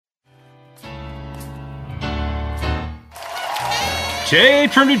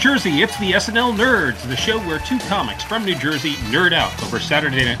Straight from New Jersey, it's the SNL Nerds, the show where two comics from New Jersey nerd out over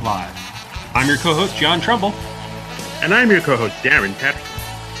Saturday Night Live. I'm your co-host, John Trumbull. And I'm your co-host, Darren Patterson.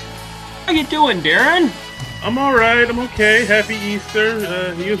 How you doing, Darren? I'm all right. I'm okay. Happy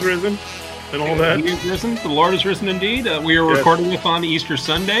Easter. He is risen and all that. He is risen. The Lord is risen indeed. We are recording this on Easter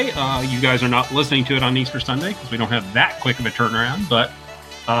Sunday. You guys are not listening to it on Easter Sunday because we don't have that quick of a turnaround. But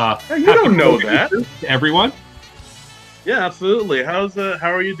you don't know that, to everyone. Yeah, absolutely. How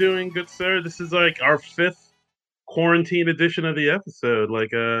are you doing, good sir? This is like our 5th quarantine edition of the episode. Like,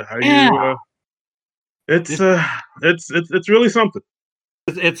 how you? It's really something.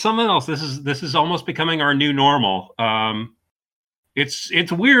 It's something else. This is almost becoming our new normal.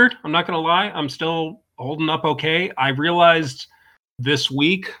 It's weird. I'm not gonna lie. I'm still holding up okay. I realized this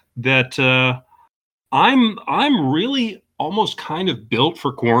week that I'm really almost kind of built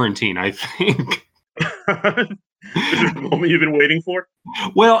for quarantine, I think. Is this the moment you've been waiting for?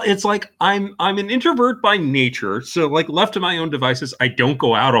 Well, it's like I'm an introvert by nature, so like left to my own devices, I don't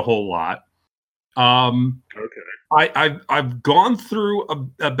go out a whole lot. Okay. I've gone through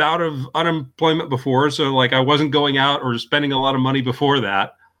a bout of unemployment before, so like I wasn't going out or spending a lot of money before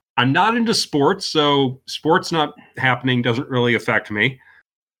that. I'm not into sports, so sports not happening doesn't really affect me.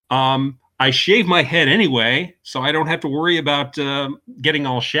 I shave my head anyway, so I don't have to worry about getting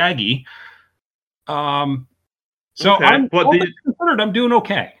all shaggy. So okay. I'm doing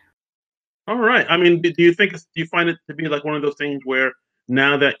okay. All right. I mean, do you find it to be like one of those things where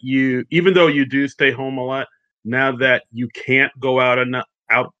now that even though you do stay home a lot, now that you can't go out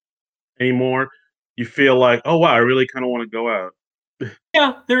anymore, you feel like, oh wow, I really kind of want to go out.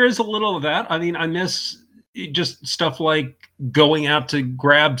 Yeah, there is a little of that. I mean, I miss just stuff like going out to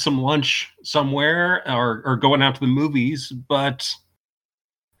grab some lunch somewhere or going out to the movies, but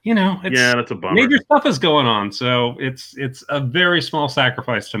you know, that's a bummer. Major stuff is going on, so it's a very small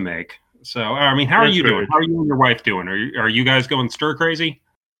sacrifice to make. So, I mean, how are you doing? How are you and your wife doing? Are you guys going stir crazy?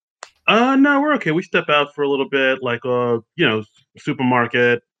 No, we're okay. We step out for a little bit, like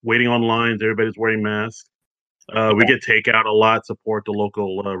supermarket, waiting on lines. Everybody's wearing masks. We get takeout a lot, support the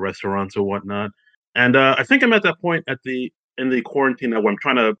local restaurants or whatnot. And I think I'm at that point in the quarantine now where I'm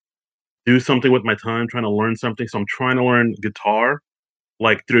trying to do something with my time, trying to learn something. So I'm trying to learn guitar,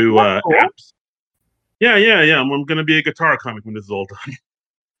 like through apps. Yeah. I'm gonna be a guitar comic when this is all done.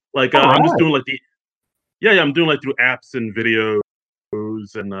 Like I'm just doing like I'm doing like through apps and videos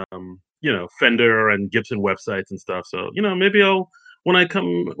and Fender and Gibson websites and stuff. So maybe when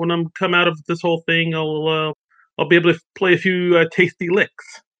I'm come out of this whole thing, I'll be able to play a few tasty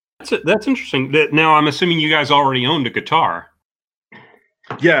licks. That's interesting. Now I'm assuming you guys already owned a guitar.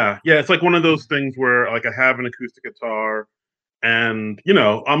 Yeah. It's like one of those things where like I have an acoustic guitar. And,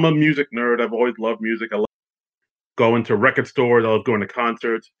 I'm a music nerd. I've always loved music. I love going to record stores. I love going to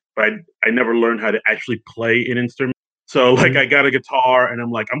concerts. But I never learned how to actually play an instrument. So, like, I got a guitar, and I'm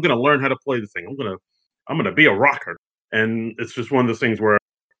like, I'm going to learn how to play this thing. I'm gonna be a rocker. And it's just one of those things where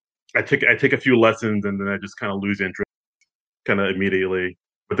I take a few lessons, and then I just kind of lose interest kind of immediately.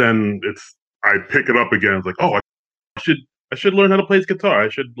 But then I pick it up again. It's like, oh, I should learn how to play this guitar. I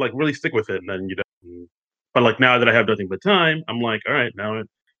should, like, really stick with it. And then, But like now that I have nothing but time, I'm like, all right, now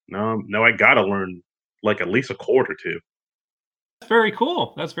I gotta learn like at least a chord or two. That's very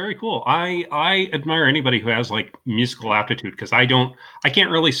cool. I admire anybody who has like musical aptitude because I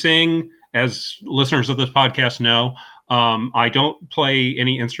can't really sing, as listeners of this podcast know. I don't play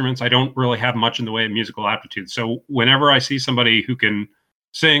any instruments. I don't really have much in the way of musical aptitude. So whenever I see somebody who can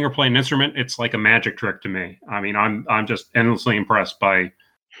sing or play an instrument, it's like a magic trick to me. I mean, I'm just endlessly impressed by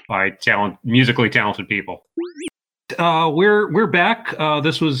musically talented people. We're back.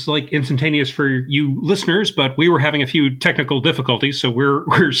 This was like instantaneous for you listeners, but we were having a few technical difficulties, so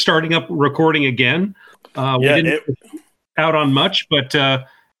we're starting up recording again. We didn't out on much, but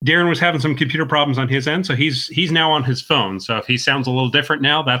Darren was having some computer problems on his end, so he's now on his phone. So if he sounds a little different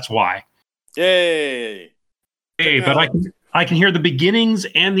now, that's why. Yay! Hey, but I can hear the beginnings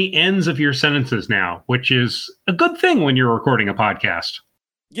and the ends of your sentences now, which is a good thing when you're recording a podcast.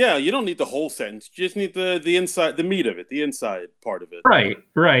 Yeah, you don't need the whole sentence. You just need the inside, the meat of it, the inside part of it.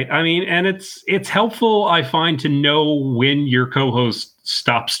 Right. I mean, and it's helpful, I find, to know when your co-host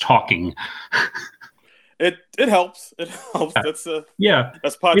stops talking. It helps. It helps. That's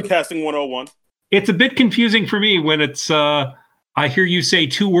podcasting 101. It's a bit confusing for me when it's I hear you say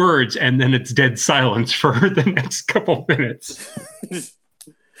 2 words and then it's dead silence for the next couple minutes.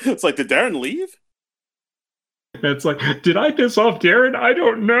 It's like, did Darren leave? It's like, did I piss off Darren? I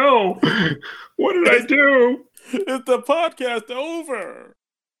don't know. What did I do? Is the podcast over?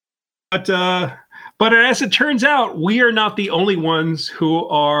 But But as it turns out, we are not the only ones who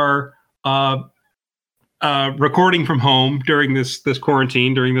are recording from home during this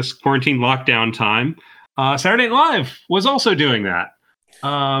quarantine lockdown time. Saturday Night Live was also doing that.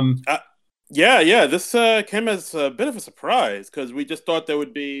 Yeah. This came as a bit of a surprise because we just thought there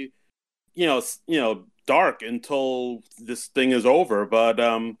would be, dark until this thing is over. But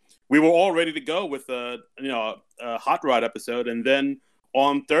we were all ready to go with a Hot Rod episode, and then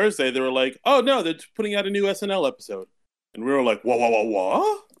on Thursday they were like, "Oh no, they're putting out a new SNL episode," and we were like,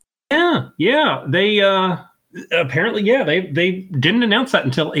 "What?" Yeah. They apparently, they didn't announce that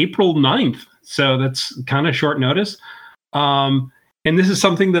until April 9th, so that's kind of short notice. And this is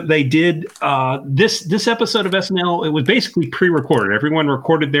something that they did. This episode of SNL, it was basically pre-recorded. Everyone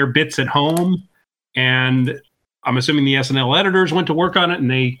recorded their bits at home, and I'm assuming the SNL editors went to work on it,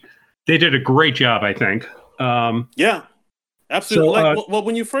 and they did a great job, I think. Yeah, absolutely. Well,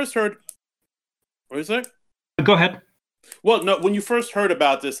 when you first heard, what was that? Go ahead. Well, no, when you first heard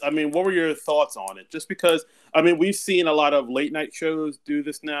about this, I mean, what were your thoughts on it? Just because, I mean, we've seen a lot of late night shows do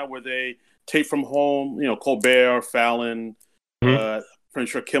this now, where they tape from home. Colbert, Fallon. Pretty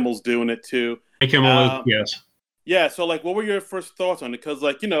sure Kimmel's doing it too. Kimmel, yes. Yeah. So, like, what were your first thoughts on it? Because,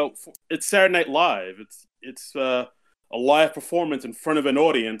 like, it's Saturday Night Live. It's a live performance in front of an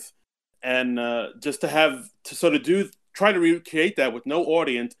audience, and just to sort of try to recreate that with no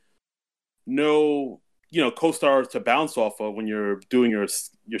audience, no co-stars to bounce off of when you're doing your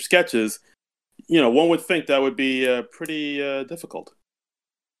sketches. One would think that would be pretty difficult.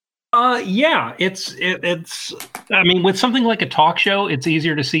 Yeah, it's. I mean, with something like a talk show, it's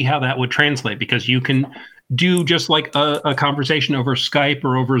easier to see how that would translate because you can do just like a conversation over Skype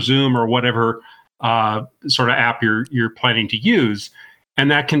or over Zoom or whatever sort of app you're planning to use,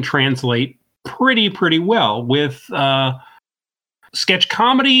 and that can translate pretty well. With sketch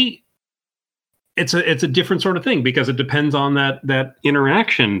comedy, it's a different sort of thing because it depends on that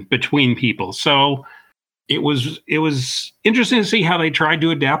interaction between people. So it was interesting to see how they tried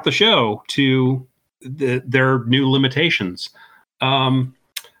to adapt the show to their new limitations. I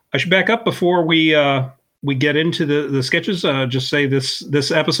should back up before we get into the sketches. Just say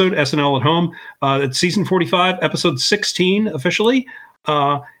this episode, SNL at Home, it's season 45, episode 16 officially,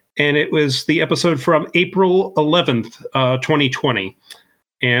 and it was the episode from April 11th, 2020.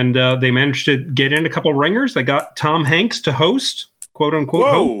 And they managed to get in a couple ringers. They got Tom Hanks to host, quote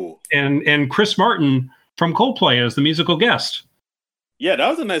unquote, host, and Chris Martin from Coldplay as the musical guest. Yeah, that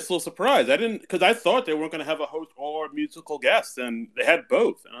was a nice little surprise. Because I thought they weren't going to have a host or musical guest, and they had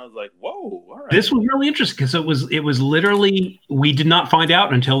both. And I was like, whoa, all right. This was really interesting because it was literally, we did not find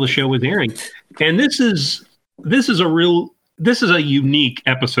out until the show was airing. And this is a unique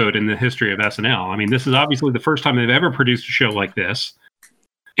episode in the history of SNL. I mean, this is obviously the first time they've ever produced a show like this.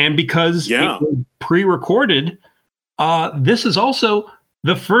 And because it was pre-recorded, this is also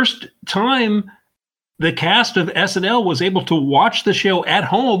the first time the cast of SNL was able to watch the show at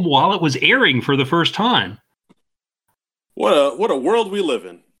home while it was airing for the first time. What a world we live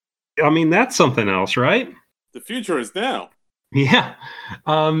in. I mean, that's something else, right? The future is now. Yeah.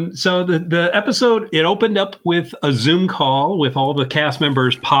 So the episode, it opened up with a Zoom call with all the cast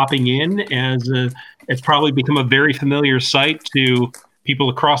members popping in, as it's probably become a very familiar sight to people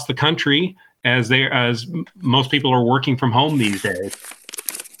across the country as most people are working from home these days.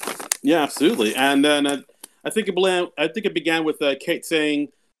 Yeah, absolutely. And then I think it began with Kate saying,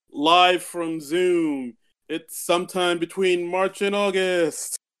 "Live from Zoom. It's sometime between March and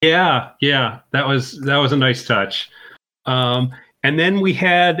August." Yeah, that was a nice touch. And then we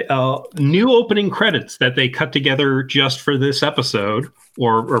had new opening credits that they cut together just for this episode,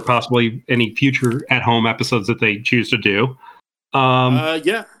 or possibly any future at-home episodes that they choose to do.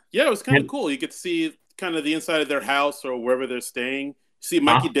 Yeah, it was kind of cool. You get to see kind of the inside of their house or wherever they're staying. You see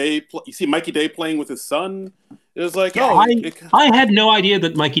Mikey Day playing with his son. It was like, I had no idea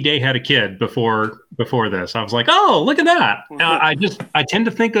that Mikey Day had a kid before this. I was like, oh, look at that. I tend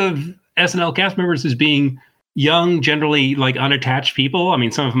to think of SNL cast members as being young, generally like unattached people. I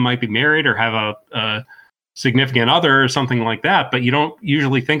mean, some of them might be married or have a significant other or something like that, but you don't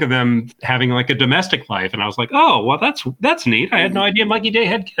usually think of them having like a domestic life. And I was like, oh, well, that's neat. I had no idea Mikey Day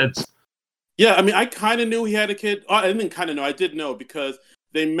had kids. Yeah, I mean, I kind of knew he had a kid. I didn't kind of know. I did know because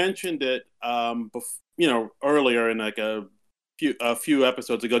they mentioned it, earlier in like a few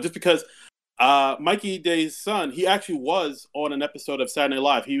episodes ago. Just because Mikey Day's son, he actually was on an episode of Saturday Night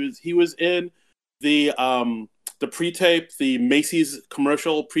Live. He was in the pre-tape, the Macy's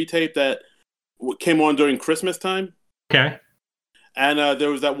commercial pre-tape that came on during Christmas time. Okay. And there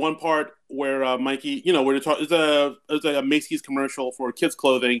was that one part where Mikey, where it was a Macy's commercial for kids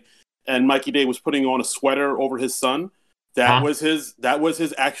clothing. and Mikey Day was putting on a sweater over his son. That was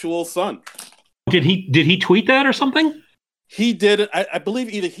his actual son. Did he tweet that or something? He did. I believe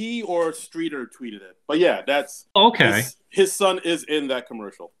either he or Streeter tweeted it. But yeah, that's okay. His son is in that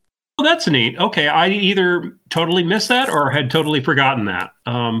commercial. Oh, that's neat. Okay, I either totally missed that or had totally forgotten that.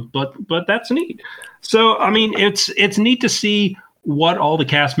 But that's neat. So I mean, it's neat to see what all the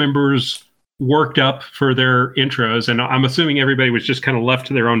cast members worked up for their intros, and I'm assuming everybody was just kind of left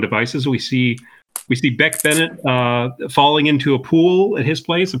to their own devices. We see Beck Bennett falling into a pool at his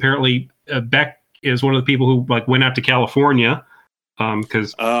place. Apparently, Beck is one of the people who like went out to California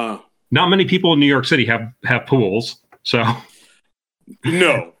because not many people in New York City have pools. So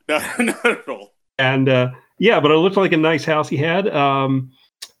no, not at all. And yeah, but it looked like a nice house he had.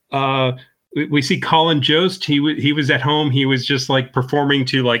 We see Colin Jost. He was at home. He was just like performing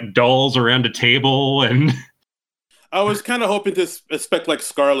to like dolls around a table, and I was kind of hoping to expect like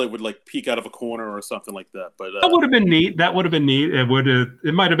Scarlett would like peek out of a corner or something like that. But that would have been neat.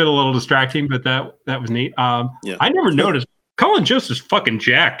 It might have been a little distracting, but that was neat. Yeah. I never noticed. Colin Jost is fucking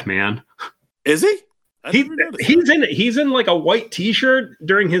jacked, man. Is he? He's in like a white t-shirt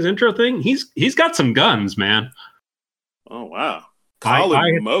during his intro thing. He's got some guns, man. Oh wow.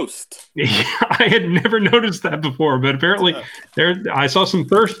 Colin Most. I had never noticed that before, but apparently I saw some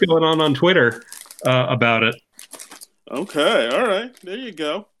thirst going on Twitter about it. Okay, all right, there you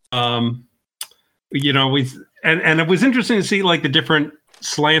go. You know, and it was interesting to see like the different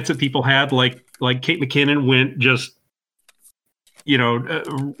slants that people had. Like Kate McKinnon went just, you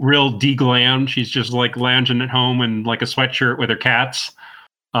know, real de-glam. She's just like lounging at home in like a sweatshirt with her cats.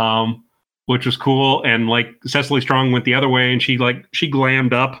 Which was cool, and like Cecily Strong went the other way, and she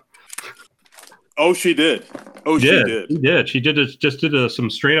glammed up. Oh, she did. She did. She did some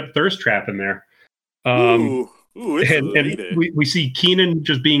straight up thirst trap in there. And we see Keenan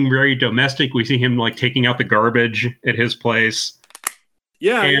just being very domestic. We see him like taking out the garbage at his place.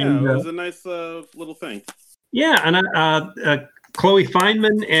 Yeah, it was a nice little thing. Yeah, and Chloe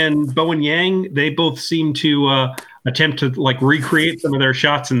Fineman and Bowen Yang, they both seem to attempt to like recreate some of their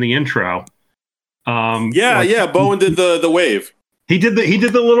shots in the intro. Bowen did the wave. He did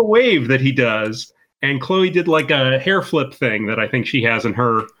the little wave that he does, and Chloe did like a hair flip thing that I think she has in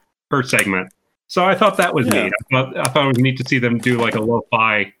her segment. So I thought that was neat. I thought it was neat to see them do like a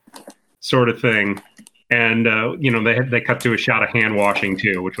lo-fi sort of thing, and you know, they cut to a shot of hand washing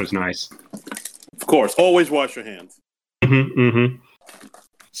too, which was nice. Of course, always wash your hands. Mm-hmm.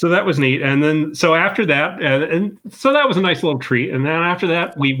 So that was neat, and then so after that, and so that was a nice little treat. And then after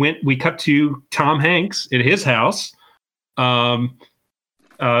that, we cut to Tom Hanks at his house,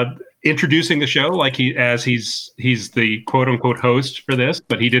 introducing the show like he's the quote unquote host for this,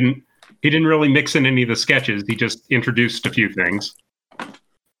 but he didn't really mix in any of the sketches. He just introduced a few things.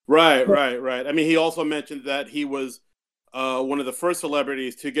 Right. I mean, he also mentioned that he was one of the first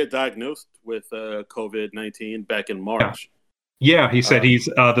celebrities to get diagnosed with COVID-19 back in March. Yeah, he said he's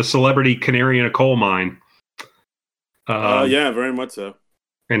the celebrity canary in a coal mine. Yeah, very much so.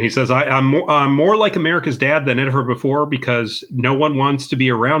 And he says, I'm more like America's dad than ever before because no one wants to be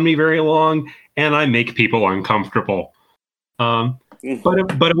around me very long, and I make people uncomfortable. But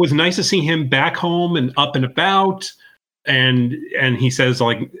it was nice to see him back home and up and about. And he says,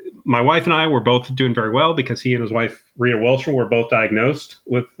 like, my wife and I were both doing very well because he and his wife, Rhea Welcher, were both diagnosed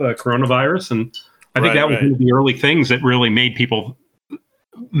with coronavirus. And I think that was one of the early things that really made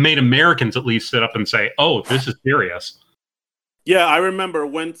Americans at least sit up and say, "Oh, this is serious." Yeah, I remember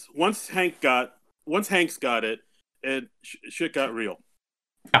once Hanks got it, shit got real,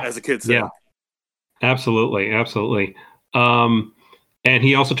 as a kid said. Yeah, absolutely. And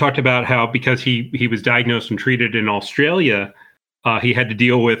he also talked about how because he was diagnosed and treated in Australia, he had to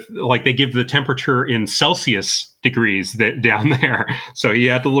deal with, like, they give the temperature in Celsius degrees down there, so he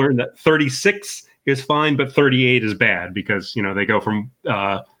had to learn that 36 is fine, but 38 is bad because, you know, they go from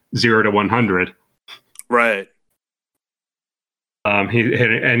 0 to 100. Right. He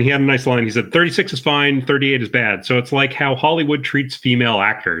had a nice line. He said 36 is fine, 38 is bad. So it's like how Hollywood treats female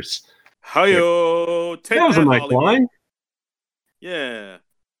actors. Hi-yo, that was a nice Hollywood line. Yeah,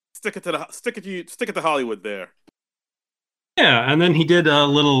 stick it to Hollywood there. Yeah, and then he did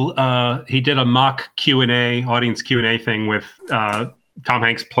a mock Q&A, audience Q&A thing with Tom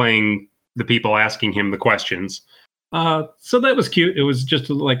Hanks playing the people asking him the questions. So that was cute. It was just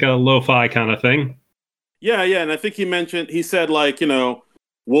like a lo-fi kind of thing. Yeah, and I think he said, like, you know,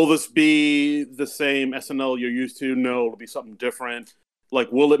 will this be the same SNL you're used to? No, it'll be something different.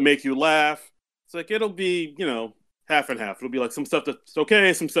 Like, will it make you laugh? It's like, it'll be, you know, half and half. It'll be like some stuff that's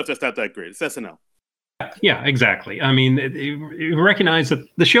okay, some stuff that's not that great. It's SNL. Yeah, exactly. I mean, you recognize that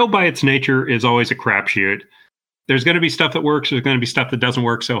the show by its nature is always a crapshoot. There's going to be stuff that works. There's going to be stuff that doesn't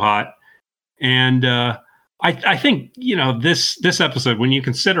work so hot. And I think this episode, when you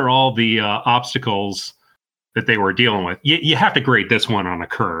consider all the obstacles that they were dealing with, you have to grade this one on a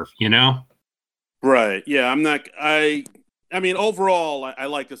curve. Right. Yeah. I'm not. I mean, overall, I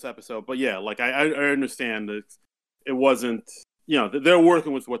like this episode, but yeah, like I understand that it wasn't. They're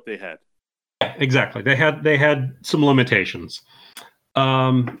working with what they had. Exactly. They had some limitations.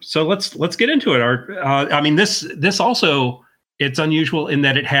 So let's get into it. I mean, this also, it's unusual in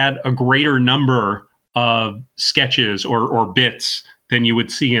that it had a greater number of sketches or bits than you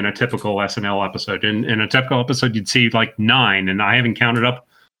would see in a typical SNL episode. In a typical episode, you'd see like 9, and I haven't counted up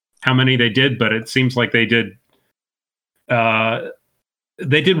how many they did, but it seems like they did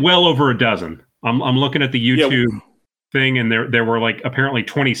well over a dozen. I'm looking at the YouTube thing, and there were like apparently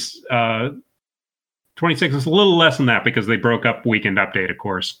 26. It's a little less than that because they broke up Weekend Update, of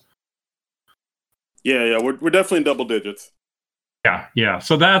course. Yeah, we're definitely in double digits. Yeah.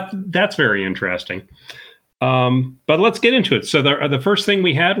 So that's very interesting. But let's get into it. So the first thing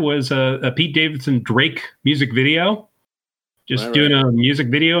we had was a Pete Davidson Drake music video. Just doing a music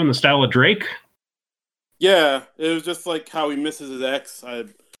video in the style of Drake. Yeah, it was just like how he misses his ex. I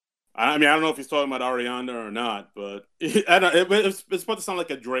mean, I don't know if he's talking about Ariana or not, but it's supposed to sound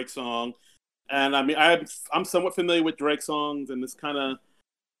like a Drake song. And I mean, I'm somewhat familiar with Drake songs, and this kind of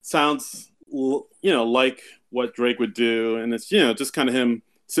sounds, like what Drake would do. And it's, just kind of him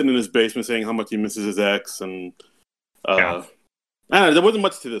sitting in his basement saying how much he misses his ex. And I don't know, there wasn't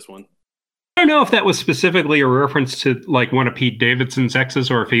much to this one. I don't know if that was specifically a reference to like one of Pete Davidson's exes,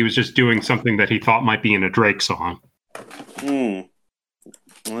 or if he was just doing something that he thought might be in a Drake song. Well,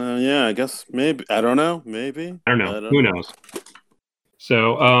 yeah, I guess maybe. I don't know. Maybe. I don't know. Who knows?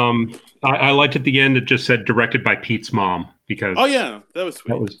 So I liked at the end it just said directed by Pete's mom because that was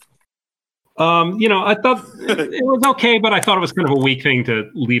sweet. I thought it was okay, but I thought it was kind of a weak thing to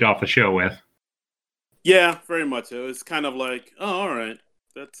lead off the show with. Yeah, very much. It was kind of like, oh, all right.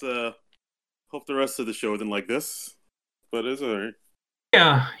 That's hope the rest of the show isn't like this, but it's all right.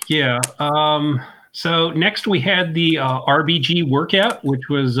 Yeah. So next we had the RBG workout, which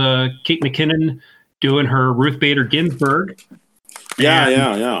was Kate McKinnon doing her Ruth Bader Ginsburg.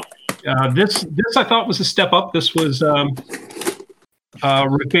 Yeah. This I thought was a step up. This was Ruth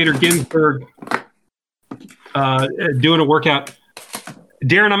Bader Ginsburg doing a workout.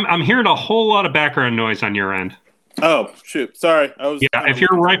 Darren, I'm hearing a whole lot of background noise on your end. Oh shoot! Sorry, I was. Yeah, if you're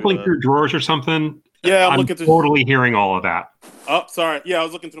rifling through drawers or something. Yeah, I'm looking totally hearing all of that. Oh, sorry. Yeah, I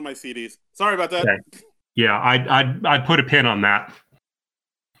was looking through my CDs. Sorry about that. Okay. Yeah, I'd put a pin on that.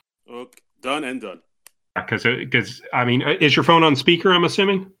 Okay, done and done. Because I mean, is your phone on speaker? I'm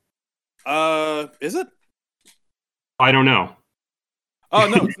assuming. Is it? I don't know. Oh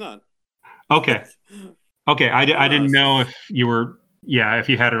no, it's not. Okay. I didn't know if you were. Yeah, if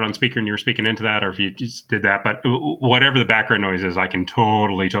you had it on speaker and you were speaking into that, or if you just did that. But whatever the background noise is, I can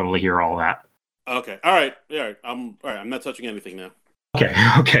totally hear all that. Okay. All right. Yeah. All right. I'm not touching anything now.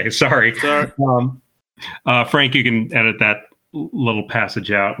 Okay. Sorry. Frank, you can edit that little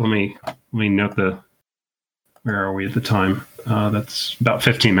passage out. Let me note where are we at the time? That's about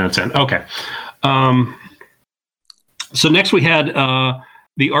 15 minutes in. Okay. So next we had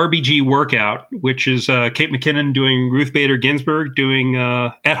the RBG workout, which is Kate McKinnon doing Ruth Bader Ginsburg doing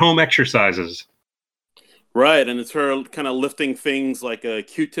at-home exercises. Right, and it's her kind of lifting things like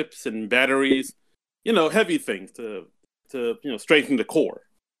Q-tips and batteries, heavy things to strengthen the core.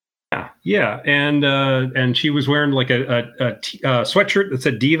 Yeah, and she was wearing like a sweatshirt that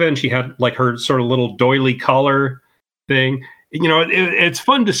said Diva, and she had like her sort of little doily collar thing. It's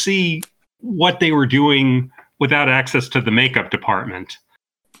fun to see what they were doing without access to the makeup department.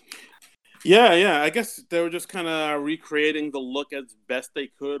 Yeah. I guess they were just kind of recreating the look as best they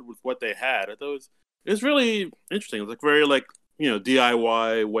could with what they had. It was really interesting. It was like very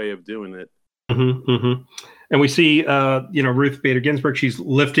DIY way of doing it. Mm-hmm. And we see Ruth Bader Ginsburg. She's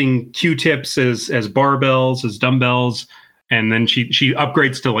lifting Q-tips as barbells, as dumbbells, and then she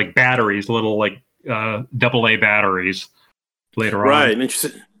upgrades to like batteries, little like AA batteries later on. Right, and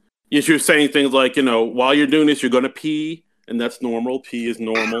she was saying things like, while you're doing this, you're going to pee, and that's normal. Pee is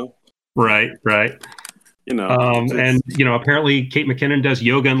normal. Right. And apparently Kate McKinnon does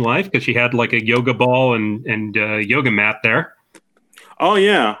yoga in life because she had like a yoga ball and yoga mat there. Oh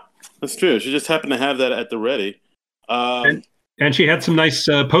yeah, that's true. She just happened to have that at the ready. And she had some nice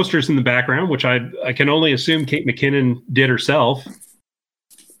posters in the background, which I can only assume Kate McKinnon did herself.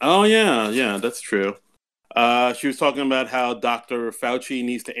 Oh yeah, that's true. She was talking about how Dr. Fauci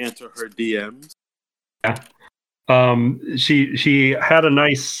needs to answer her DMs. She had a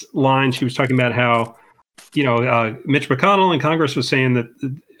nice line. She was talking about how, Mitch McConnell in Congress was saying that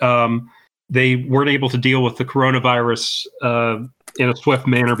they weren't able to deal with the coronavirus in a swift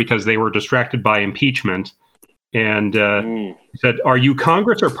manner because they were distracted by impeachment. And said, "Are you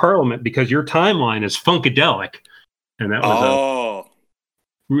Congress or Parliament? Because your timeline is funkadelic." And that was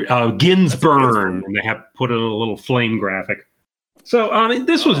Ginsburg, and they have put in a little flame graphic. So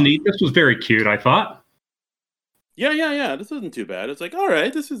this was neat. This was very cute, I thought. Yeah. This isn't too bad. It's like, all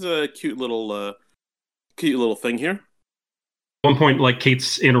right, this is a cute little thing here. At one point, like,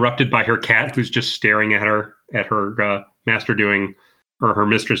 Kate's interrupted by her cat, who's just staring at her master doing, or her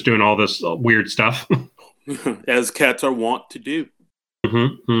mistress doing all this weird stuff. As cats are wont to do.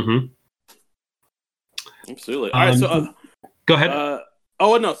 Absolutely. All right, so go ahead.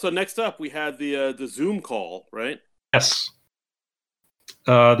 So next up we had the Zoom call, right? Yes.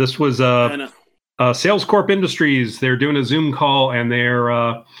 This was Sales Corp Industries. They're doing a Zoom call, and they're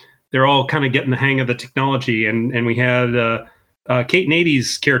all kind of getting the hang of the technology. And we had Kate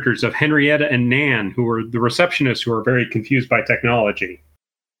Nady's characters of Henrietta and Nan, who were the receptionists, who are very confused by technology.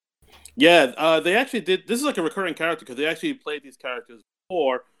 Yeah, they actually did. This is like a recurring character because they actually played these characters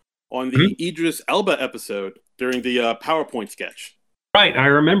before on the Idris Elba episode during the PowerPoint sketch. Right, I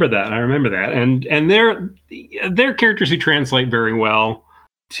remember that. And they're characters who translate very well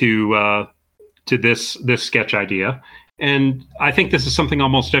to this sketch idea. And I think this is something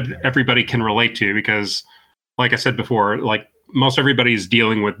almost everybody can relate to because, like I said before, like most everybody's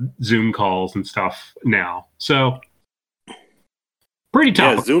dealing with Zoom calls and stuff now. So pretty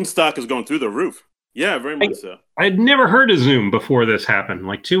tough. Yeah, Zoom stock is going through the roof. Yeah, very much so. I had never heard of Zoom before this happened.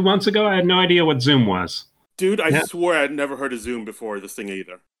 Like 2 months ago, I had no idea what Zoom was. Dude, I swore I'd never heard of Zoom before this thing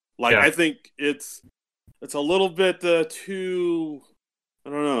either. Like, I think it's a little bit too. I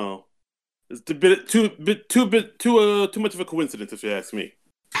don't know. It's a bit too much of a coincidence, if you ask me.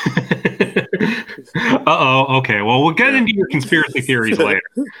 Okay. Well, we'll get into your conspiracy theories later.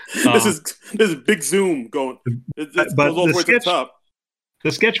 This is big Zoom going. It goes all the way to the top.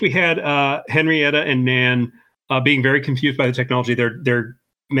 The sketch we had Henrietta and Nan being very confused by the technology. They're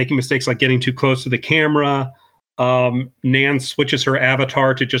making mistakes like getting too close to the camera. Nan switches her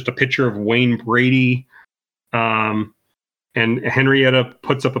avatar to just a picture of Wayne Brady. And Henrietta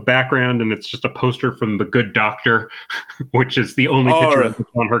puts up a background, and it's just a poster from The Good Doctor, which is the only picture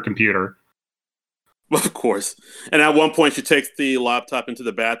on her computer. Well, of course. And at one point, she takes the laptop into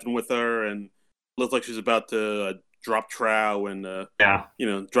the bathroom with her, and looks like she's about to drop trow and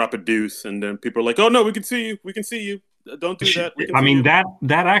drop a deuce. And then people are like, "Oh no, we can see you. We can see you. Don't do that."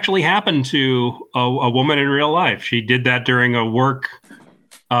 That actually happened to a woman in real life. She did that during a work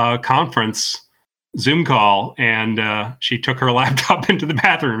conference Zoom call, and she took her laptop into the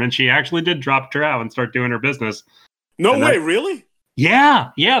bathroom, and she actually did drop trow and start doing her business. No way, really?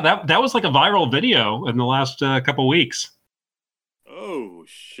 Yeah. That was like a viral video in the last couple weeks. Oh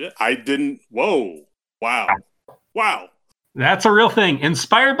shit! I didn't. Whoa! Wow! That's a real thing.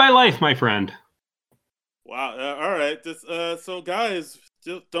 Inspired by life, my friend. Wow! All right. So guys,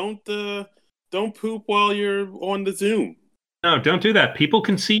 just don't poop while you're on the Zoom. No, don't do that. People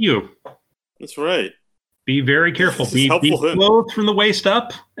can see you. That's right. Be very careful. Be clothed from the waist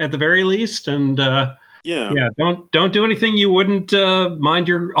up at the very least, and don't do anything you wouldn't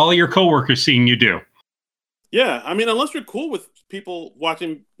mind all your coworkers seeing you do. Yeah, I mean, unless you're cool with people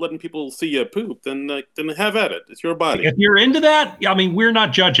letting people see you poop, then have at it. It's your body. If you're into that, I mean, we're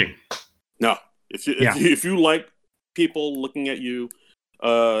not judging. No, if you like people looking at you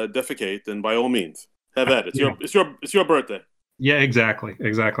defecate, then by all means, have at it. It's your birthday. Yeah, exactly.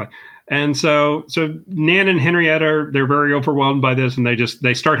 And so Nan and Henrietta they're very overwhelmed by this, and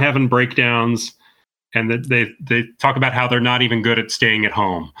they start having breakdowns, and they talk about how they're not even good at staying at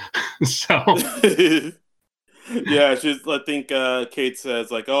home. So yeah, I think Kate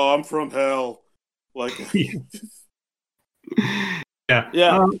says like, "Oh, I'm from hell." Like,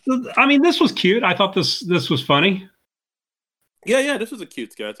 yeah. I mean, this was cute. I thought this was funny. Yeah, this was a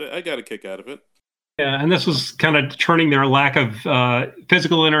cute sketch. I got a kick out of it. Yeah, and this was kind of turning their lack of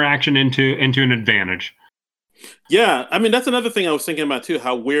physical interaction into an advantage. Yeah, I mean, that's another thing I was thinking about too,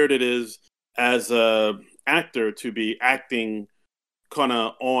 how weird it is as a actor to be acting kind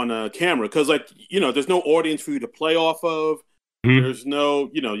of on a camera. Because, like, there's no audience for you to play off of. Mm-hmm. There's no,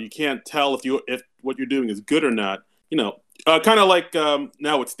 you can't tell if what you're doing is good or not. Kind of like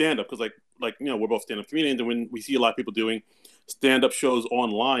now with stand-up, because like we're both stand-up comedians, and when we see a lot of people doing stand-up shows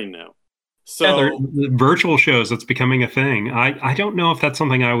online now. So the virtual shows, that's becoming a thing. I don't know if that's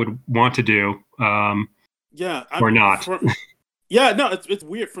something I would want to do. Or not. No, it's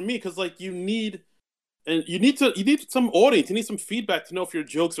weird for me because like you need and you need some audience. You need some feedback to know if your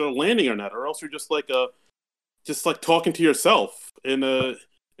jokes are landing or not, or else you're just like talking to yourself in a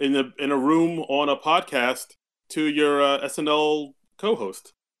room on a podcast to your SNL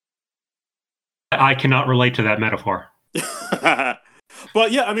co-host. I cannot relate to that metaphor.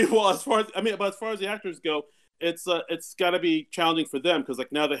 But yeah, I mean, well, as far as the actors go, it's got to be challenging for them because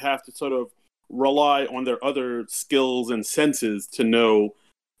like now they have to sort of rely on their other skills and senses to know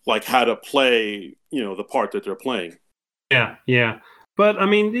like how to play, the part that they're playing. Yeah. But I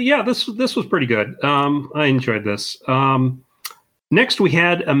mean, yeah, this was pretty good. I enjoyed this. Next, we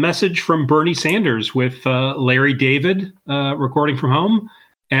had a message from Bernie Sanders with Larry David recording from home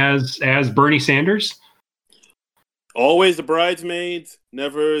as Bernie Sanders. Always the bridesmaids,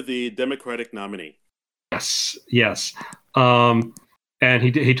 never the Democratic nominee. Yes. And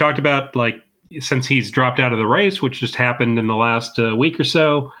he talked about like since he's dropped out of the race, which just happened in the last week or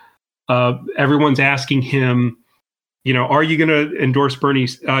so. Everyone's asking him, are you going to endorse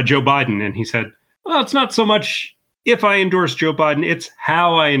Joe Biden? And he said, well, it's not so much if I endorse Joe Biden, it's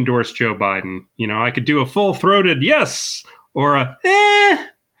how I endorse Joe Biden. I could do a full-throated yes or a eh.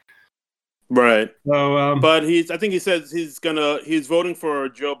 Right. So, but I think he says he's voting for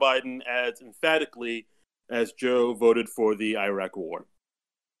Joe Biden as emphatically as Joe voted for the Iraq War.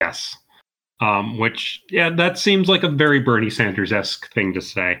 Yes. Which, that seems like a very Bernie Sanders-esque thing to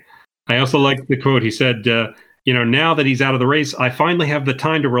say. I also like the quote. He said, now that he's out of the race, I finally have the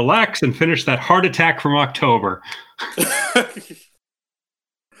time to relax and finish that heart attack from October.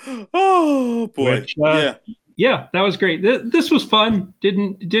 Oh, boy. Which, yeah, that was great. This was fun.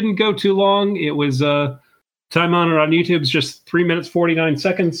 Didn't go too long. It was time on it on YouTube is just 3 minutes 49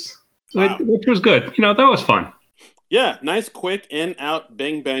 seconds, wow. which was good. That was fun. Yeah, nice, quick, in, out,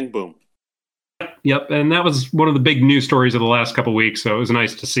 bang, bang, boom. Yep, and that was one of the big news stories of the last couple of weeks. So it was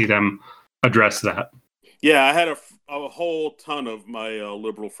nice to see them address that. Yeah, I had a whole ton of my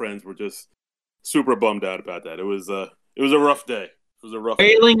liberal friends were just super bummed out about that. It was a rough day. It was a rough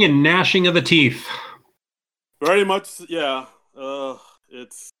wailing and gnashing of the teeth. Very much, yeah.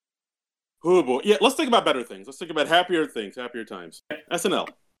 It's boy. Yeah, let's think about better things. Let's think about happier things, happier times. SNL.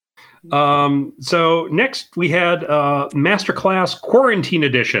 So next we had Masterclass Quarantine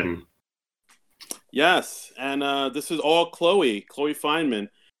Edition. Yes, and this is all Chloe Fineman.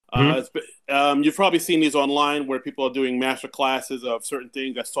 Mm-hmm. You've probably seen these online where people are doing master classes of certain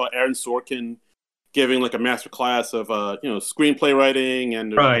things. I saw Aaron Sorkin giving like a master class of screenplay writing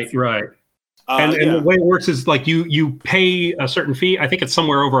and right. And the way it works is like you pay a certain fee. I think it's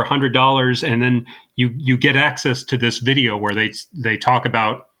somewhere over $100, and then you get access to this video where they talk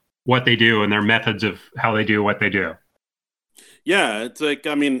about what they do and their methods of how they do what they do. Yeah, it's like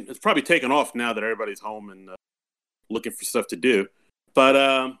it's probably taken off now that everybody's home and looking for stuff to do.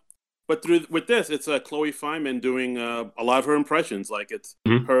 But with this, it's Chloe Fineman doing a lot of her impressions. Like it's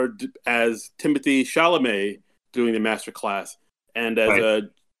her as Timothy Chalamet doing the master class, and as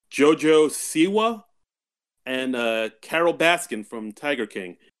Jojo Siwa and Carol Baskin from Tiger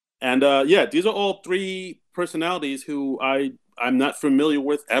King. And these are all three personalities who I'm not familiar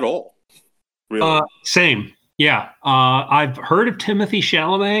with at all. Really. Same. Yeah. I've heard of Timothy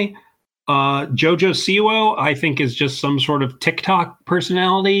Chalamet. Jojo Siwa, I think, is just some sort of TikTok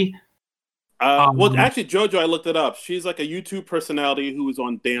personality. Well, actually, Jojo, I looked it up. She's like a YouTube personality who was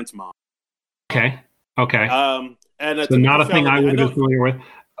on Dance Mom. Okay. And so not a thing I would have been familiar with.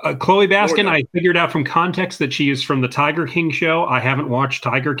 Chloe Baskin, I figured out from context that she is from the Tiger King show. I haven't watched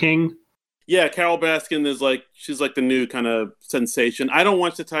Tiger King. Yeah, Carol Baskin she's like the new kind of sensation. I don't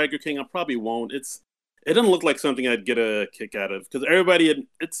watch the Tiger King. I probably won't. It doesn't look like something I'd get a kick out of because everybody, I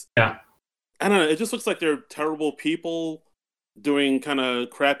don't know. It just looks like they're terrible people doing kind of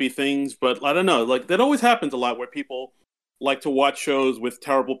crappy things. But I don't know. Like that always happens a lot where people like to watch shows with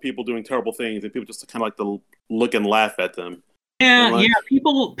terrible people doing terrible things, and people just kind of like to look and laugh at them. Yeah.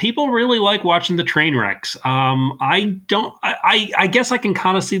 People really like watching the train wrecks. I don't. I guess I can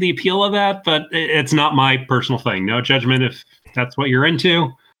kind of see the appeal of that, but it's not my personal thing. No judgment if that's what you're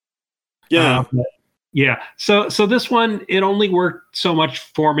into. Yeah. Yeah. So this one, it only worked so much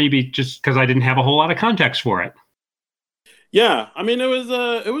for me just because I didn't have a whole lot of context for it. Yeah,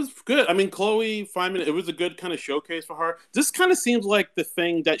 it was good. Chloe Fineman, it was a good kind of showcase for her. This kind of seems like the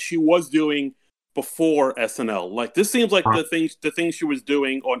thing that she was doing before SNL. Like this seems like the things she was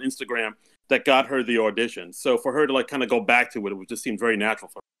doing on Instagram that got her the audition. So for her to like kind of go back to it, it just seemed very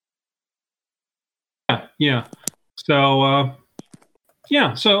natural for her. Yeah. So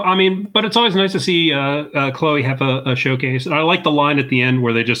but it's always nice to see Chloe have a showcase. And I like the line at the end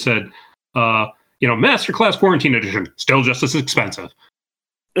where they just said, Masterclass Quarantine Edition, still just as expensive.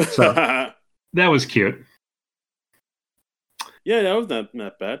 So That was cute. Yeah, that was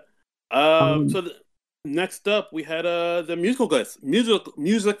not bad. Next up, we had the musical guest.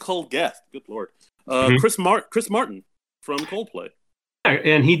 Good lord, Chris Martin from Coldplay.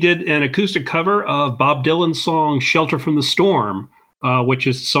 And he did an acoustic cover of Bob Dylan's song "Shelter from the Storm," which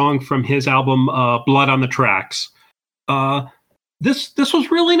is a song from his album "Blood on the Tracks." This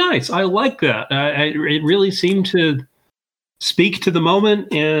was really nice. I like that. It really seemed to speak to the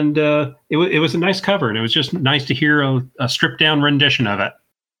moment, and it was a nice cover, and it was just nice to hear a stripped down rendition of it.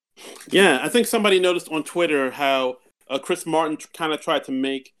 Yeah, I think somebody noticed on Twitter how Chris Martin kind of tried to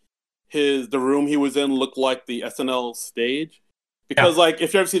make the room he was in look like the SNL stage, because like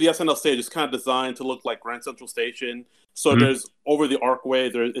if you ever see the SNL stage, it's kind of designed to look like Grand Central Station. So there's over the archway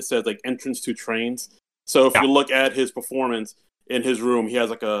there, it says like entrance to trains. So if you look at his performance in his room, he has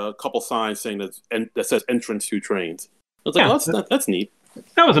like a couple signs saying that says entrance to trains. I was like, that's neat.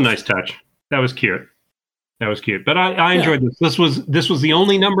 That was a nice touch. That was cute. But I enjoyed this. This was the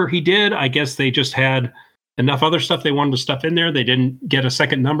only number he did. I guess they just had enough other stuff they wanted to stuff in there. They didn't get a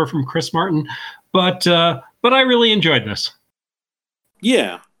second number from Chris Martin, but I really enjoyed this.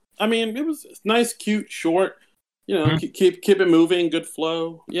 Yeah, I mean it was nice, cute, short. You know, keep it moving, good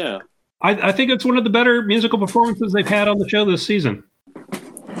flow. Yeah, I think it's one of the better musical performances they've had on the show this season.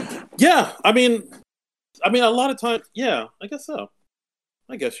 Yeah, I mean, a lot of times, yeah, I guess so.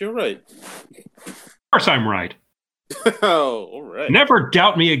 I guess you're right. Of course I'm right. Oh, all right. Never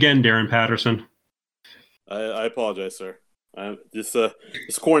doubt me again, Darren Patterson. I apologize, sir. This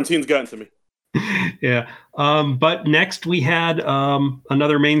quarantine's gotten to me. Yeah. But next we had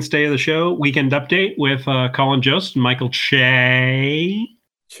another mainstay of the show, Weekend Update with Colin Jost and Michael Che.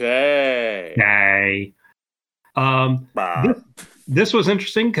 This was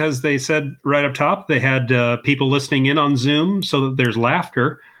interesting because they said right up top they had people listening in on Zoom so that there's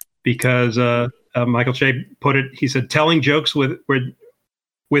laughter because Michael Che put it, he said, telling jokes with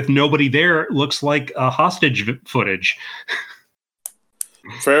nobody there looks like hostage footage.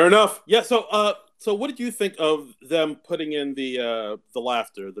 Fair enough. Yeah. So what did you think of them putting in the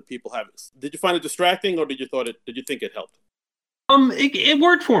laughter? The people have. Did you find it distracting, or did you think it helped? It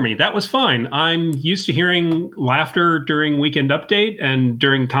worked for me. That was fine. I'm used to hearing laughter during Weekend Update and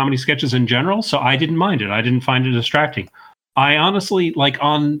during comedy sketches in general, so I didn't mind it. I didn't find it distracting. I honestly, like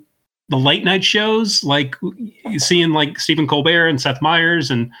on the late night shows, like seeing like Stephen Colbert and Seth Meyers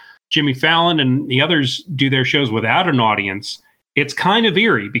and Jimmy Fallon and the others do their shows without an audience, it's kind of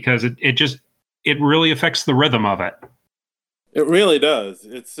eerie because it really affects the rhythm of it. It really does.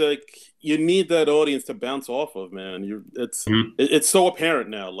 It's like you need that audience to bounce off of, man. It's so apparent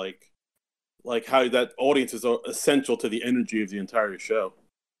now, like how that audience is essential to the energy of the entire show.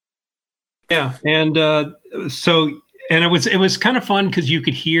 Yeah, and it was kind of fun because you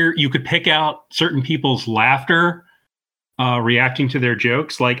could pick out certain people's laughter, reacting to their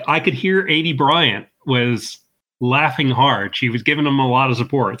jokes. Like I could hear Aidy Bryant was laughing hard. She was giving him a lot of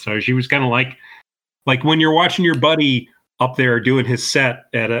support, so she was kind of like when you're watching your buddy up there doing his set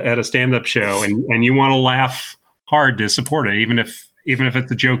at a stand-up show and you want to laugh hard to support it, even if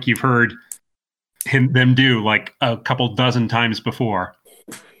it's a joke you've heard them do like a couple dozen times before.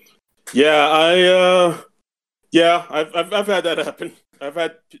 Yeah, I've had that happen. I've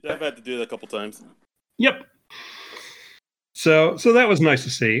had to do that a couple times. Yep. So that was nice to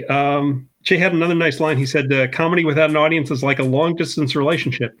see. Che had another nice line. He said, comedy without an audience is like a long distance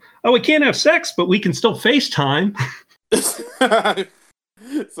relationship. Oh, we can't have sex, but we can still FaceTime. It's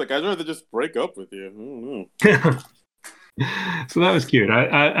like, I'd rather just break up with you. I don't know. So that was cute.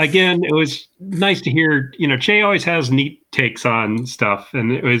 Again, it was nice to hear, Che always has neat takes on stuff,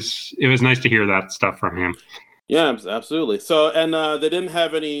 and it was nice to hear that stuff from him. Yeah, absolutely. So, and they didn't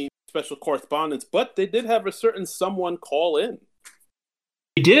have any special correspondence, but they did have a certain someone call in.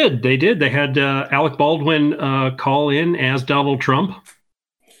 They did. They had Alec Baldwin call in as Donald Trump.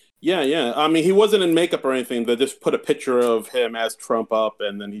 Yeah. I mean, he wasn't in makeup or anything. They just put a picture of him as Trump up,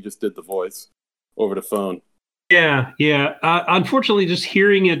 and then he just did the voice over the phone. Yeah. Unfortunately, just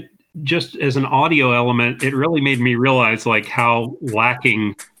hearing it just as an audio element, it really made me realize like how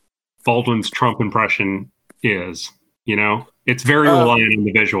lacking Baldwin's Trump impression is. It's very reliant on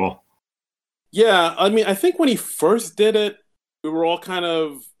the visual. Yeah, I mean, I think when he first did it, we were all kind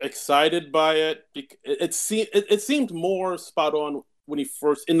of excited by it. It seemed more spot on when he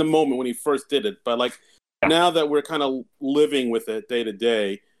first did it. But like now that we're kind of living with it day to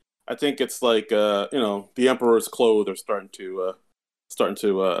day, I think it's like the emperor's clothes are starting to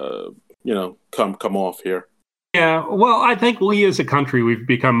come off here. Yeah, well, I think we as a country we've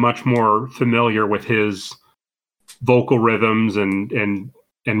become much more familiar with his vocal rhythms and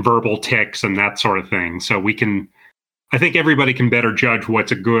verbal tics and that sort of thing. So I think everybody can better judge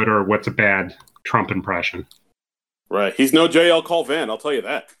what's a good or what's a bad Trump impression. Right. He's no JL Colvin, I'll tell you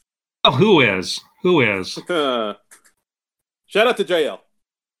that. Oh, who is? Shout out to JL.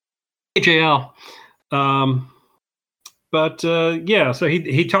 Hey, JL. So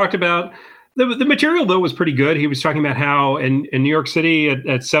he talked about the material, though, was pretty good. He was talking about how in New York City at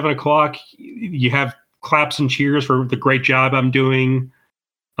 7:00, you have claps and cheers for the great job I'm doing.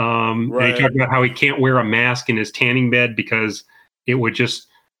 And he talked about how he can't wear a mask in his tanning bed because it would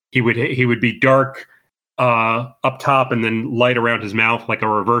he would be dark up top and then light around his mouth like a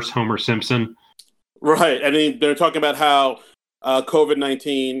reverse Homer Simpson. Right. And they're talking about how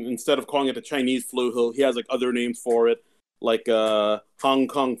COVID-19, instead of calling it the Chinese flu, he has like other names for it, like Hong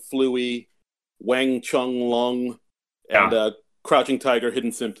Kong Fluey, Wang Chung Lung, and Crouching Tiger,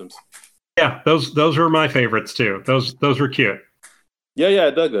 Hidden Symptoms. Yeah, those were my favorites too. Those were cute. Yeah,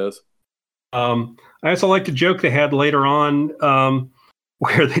 I dug those. I also liked the joke they had later on,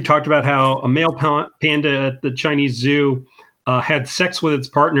 where they talked about how a male panda at the Chinese zoo had sex with its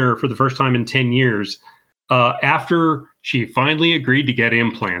partner for the first time in 10 years after she finally agreed to get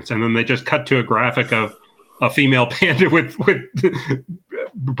implants. And then they just cut to a graphic of a female panda with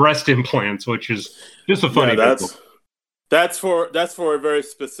breast implants, which is just a funny visual. That's for a very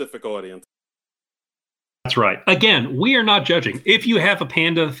specific audience. That's right. Again, we are not judging. If you have a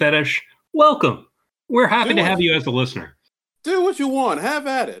panda fetish, welcome. We're happy to have you as a listener. Do what you want. Have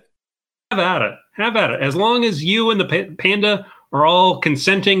at it. Have at it. As long as you and the panda are all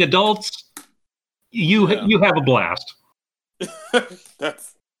consenting adults, you have a blast.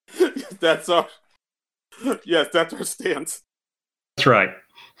 that's our stance. That's right.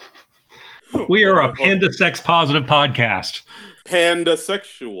 We are a panda sex positive podcast. Panda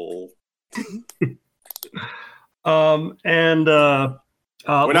sexual. We're not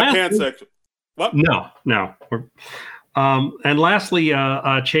pansexual. What? No. And lastly,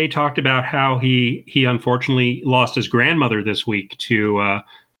 Che talked about how he unfortunately lost his grandmother this week to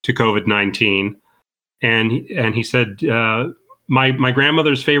COVID-19, and he said my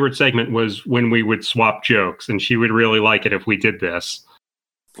grandmother's favorite segment was when we would swap jokes, and she would really like it if we did this.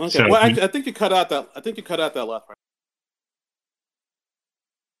 Okay. So well, I think you cut out that. I think you cut out that last part.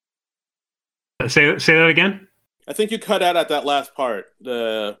 Say that again. I think you cut out at that last part.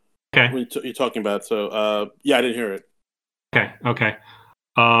 Okay. When you're talking about. So I didn't hear it. Okay.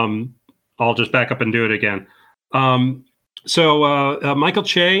 I'll just back up and do it again. So Michael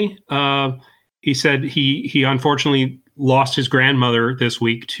Che, he said he unfortunately lost his grandmother this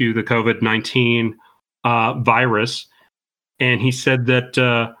week to the COVID-19 virus. And he said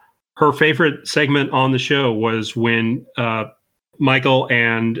that her favorite segment on the show was when Michael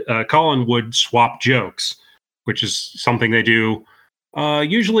and Colin would swap jokes, which is something they do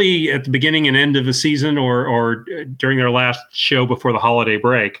usually at the beginning and end of the season or during their last show before the holiday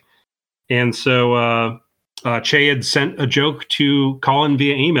break. And so Che had sent a joke to Colin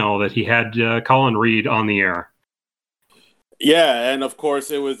via email that he had Colin read on the air. Yeah, and of course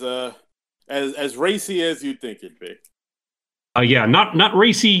it was as racy as you'd think it'd be. Not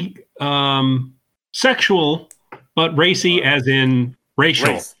racy sexual, but racy as in racial.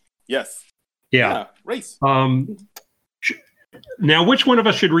 Race. Yes. Yeah. Race. Now, which one of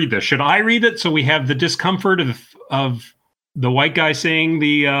us should read this? Should I read it so we have the discomfort of the white guy saying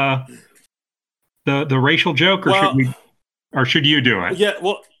the racial joke, or should you do it? Yeah.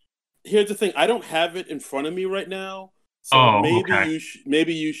 Well, here's the thing. I don't have it in front of me right now, so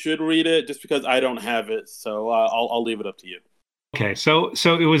maybe you should read it just because I don't have it. So I'll leave it up to you. Okay. So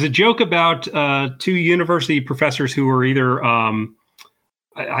it was a joke about two university professors who were either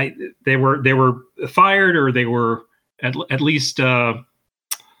they were fired or they were at least they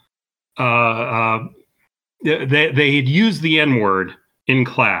had used the N-word in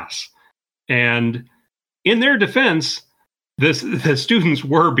class, and in their defense, the students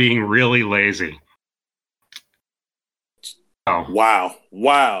were being really lazy. Oh.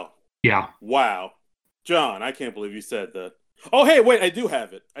 Wow. Yeah. Wow. John, I can't believe you said that. Oh, hey, wait, I do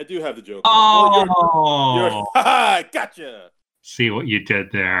have it. I do have the joke. Oh, you're gotcha. See what you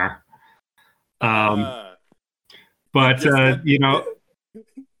did there. But I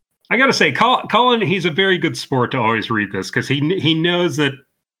got to say, Colin, he's a very good sport to always read this because he knows that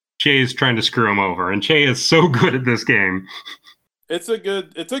Che is trying to screw him over, and Che is so good at this game. It's a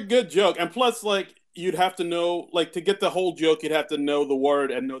good joke, and plus, like, you'd have to know, like, to get the whole joke, you'd have to know the word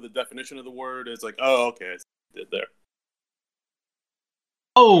and know the definition of the word. It's like, oh, okay, I did there.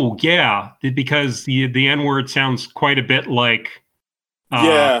 Oh yeah, because the N-word sounds quite a bit like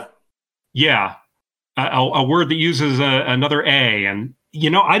a word that uses another A, and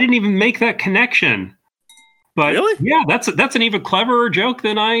I didn't even make that connection. But Really? yeah, that's an even cleverer joke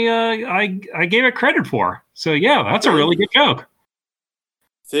than I gave it credit for. So yeah, that's a really good joke.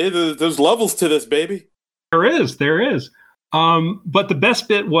 See, there's levels to this, baby. There is. But the best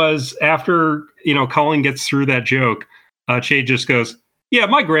bit was after Colin gets through that joke, Che just goes, "Yeah,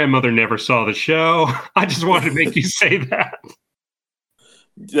 my grandmother never saw the show. I just wanted to make you say that."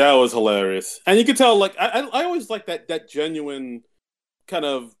 That was hilarious, and you could tell. Like I always like that genuine kind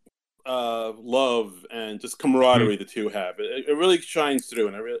of love and just camaraderie the two have. It really shines through,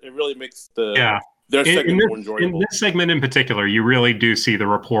 and it really makes their segment more enjoyable. In this segment in particular, you really do see the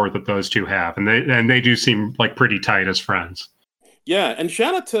rapport that those two have, and they do seem like pretty tight as friends. Yeah, and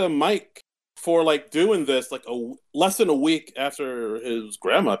shout out to Mike for like doing this like less than a week after his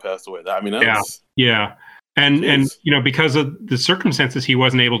grandma passed away. I mean, yeah. And because of the circumstances, he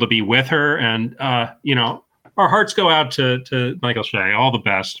wasn't able to be with her, and our hearts go out to Michael Shea. All the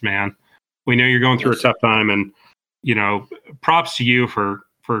best, man. We know you're going through a tough time, and props to you for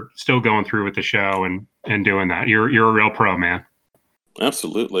still going through with the show and doing that. You're a real pro, man.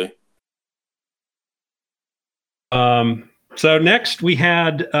 Absolutely. So next we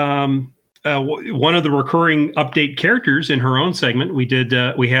had one of the recurring update characters in her own segment.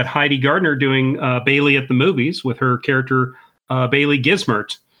 We had Heidi Gardner doing Bailey at the movies with her character Bailey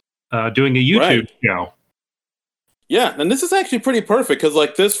Gismert doing a YouTube show. Yeah, and this is actually pretty perfect because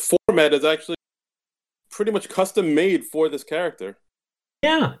like this format is actually pretty much custom made for this character.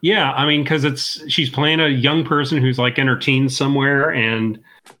 Yeah. I mean, because she's playing a young person who's like in her teens somewhere, and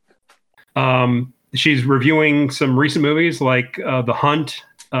she's reviewing some recent movies like The Hunt,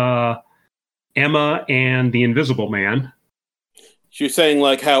 Emma, and The Invisible Man. She's saying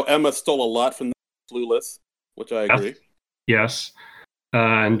like how Emma stole a lot from Clueless, which I agree. Yes.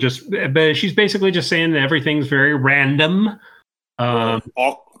 But she's basically just saying that everything's very random.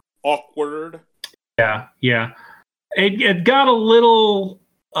 Awkward. Yeah. It got a little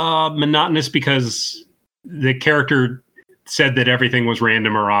monotonous because the character said that everything was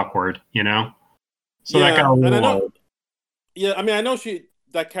random or awkward, So that got a little. I know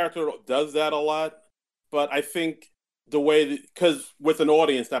that character does that a lot, but I think the way because with an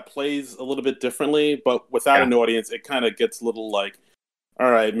audience that plays a little bit differently, but without an audience, it kind of gets a little like, all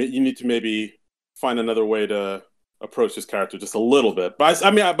right, you need to maybe find another way to approach this character just a little bit. But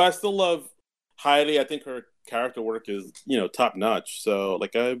I still love Heidi. I think her character work is top notch. So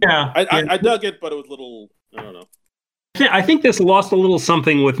like I dug it, but it was a little, I don't know. I think this lost a little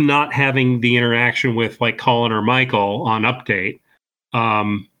something with not having the interaction with like Colin or Michael on Update.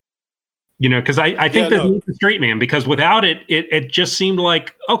 Because I think that's the straight man, because without it, it just seemed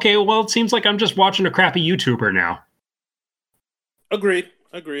like, okay, well, it seems like I'm just watching a crappy YouTuber now. Agreed.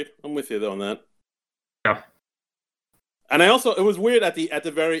 I'm with you though on that. Yeah. And it was weird at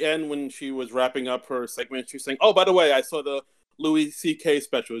the very end when she was wrapping up her segment. She was saying, "Oh, by the way, I saw the Louis C.K.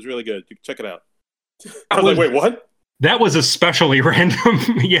 special. It was really good. You can check it out." I was like, "Wait, what?" That was especially random.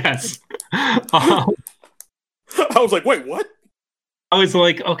 Yes. I was like, "Wait, what?" I was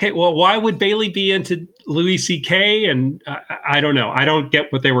like, "Okay, well, why would Bailey be into Louis C.K.?" And I don't know. I don't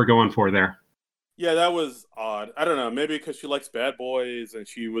get what they were going for there. Yeah, that was odd. I don't know. Maybe because she likes Bad Boys and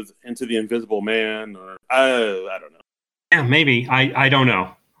she was into The Invisible Man, or I don't know. Yeah, maybe. I don't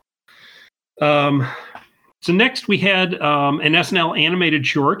know. So next we had an SNL animated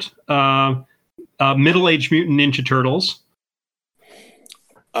short, Middle-Aged Mutant Ninja Turtles.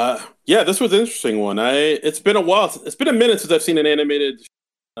 Yeah, this was an interesting one. It's been a while. It's been a minute since I've seen an animated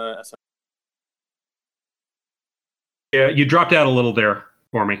SNL. Yeah, you dropped out a little there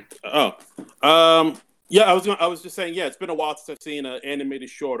for me. Yeah, I was just saying, yeah, it's been a while since I've seen an animated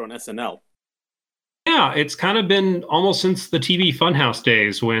short on SNL. Yeah, it's kind of been almost since the TV Funhouse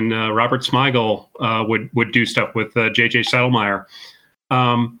days when Robert Smigel would do stuff with J.J. Settlemeyer.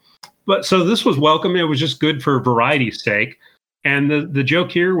 But so this was welcome. It was just good for variety's sake. And the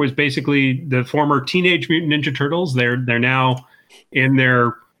joke here was basically the former Teenage Mutant Ninja Turtles. They're now in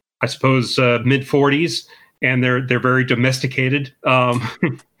their, I suppose, mid-40s, and they're very domesticated. One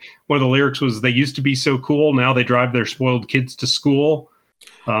of the lyrics was, "They used to be so cool. Now they drive their spoiled kids to school."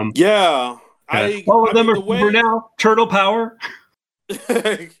 Yeah. All of them are now turtle power.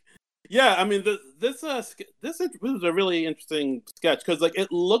 Yeah, I mean, this was a really interesting sketch because like it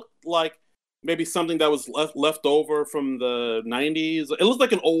looked like maybe something that was left over from the 90s. It looked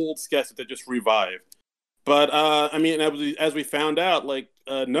like an old sketch that they just revived. But I mean, as we found out, like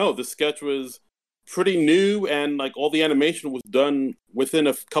no, the sketch was pretty new, and like all the animation was done within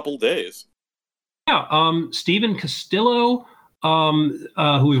a couple days. Yeah, Stephen Castillo, who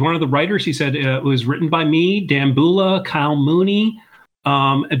was one of the writers, he said it was written by me, Dan Bula, Kyle Mooney,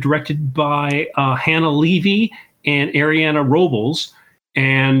 directed by Hannah Levy and Ariana Robles.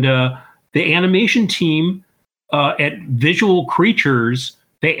 And the animation team at Visual Creatures,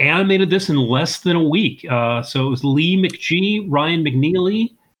 they animated this in less than a week. So it was Lee McGee, Ryan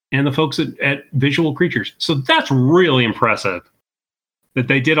McNeely, and the folks at Visual Creatures. So that's really impressive that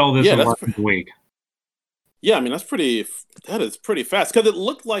they did all this in less than a week. Yeah, I mean, that is pretty fast, because it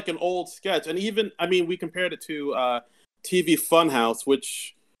looked like an old sketch. And even, I mean, we compared it to TV Funhouse,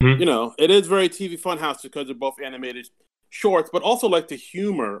 which, you know, it is very TV Funhouse because they're both animated shorts, but also like the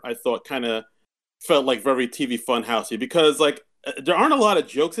humor, I thought, kind of felt like very TV Funhousey, because like there aren't a lot of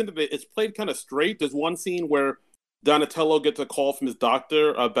jokes in it. It's played kind of straight. There's one scene where Donatello gets a call from his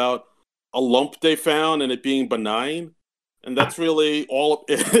doctor about a lump they found and it being benign, and that's really all.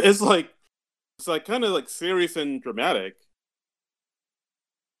 It's like kind of like serious and dramatic.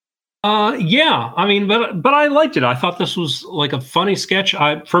 Yeah, I mean, but I liked it. I thought this was like a funny sketch.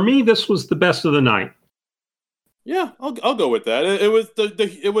 For me, this was the best of the night. Yeah, I'll go with that. It was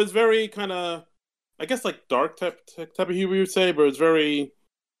it was very kind of, I guess, like dark type of humor, you would say, but it was very,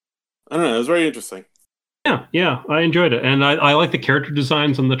 I don't know, it was very interesting. Yeah, I enjoyed it, and I like the character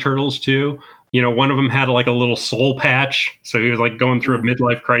designs on the turtles too. You know, one of them had like a little soul patch, so he was like going through a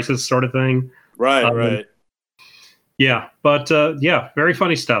midlife crisis sort of thing. Right. Yeah, but yeah, very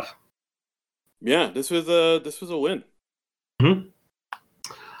funny stuff. Yeah, this was a win. Mm-hmm.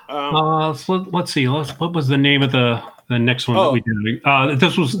 So let's see. What was the name of the next one that we did?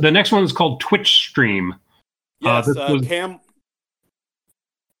 This was the next one is called Twitch Stream. Yes,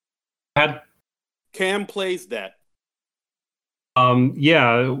 Cam plays that.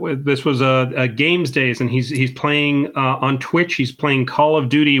 Yeah, this was a Games Days, and he's playing on Twitch. He's playing Call of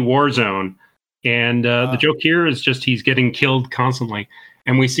Duty Warzone, and the joke here is just he's getting killed constantly,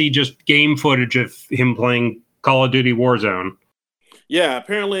 and we see just game footage of him playing Call of Duty Warzone. Yeah,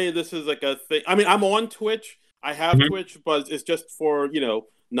 apparently this is like a thing. I mean, I'm on Twitch. I have Twitch, but it's just for, you know,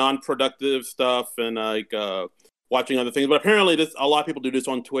 non-productive stuff and like watching other things. But apparently a lot of people do this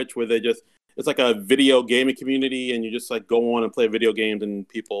on Twitch, where it's like a video gaming community, and you just like go on and play video games, and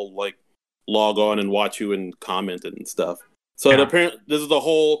people like log on and watch you and comment and stuff. So apparently this is the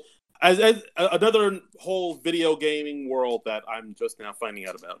whole as another whole video gaming world that I'm just now finding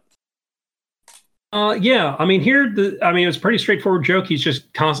out about. Yeah, I mean it was a pretty straightforward joke. He's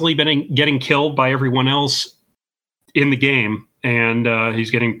just constantly been getting killed by everyone else in the game, and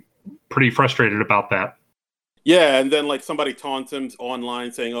he's getting pretty frustrated about that. Yeah, and then like somebody taunts him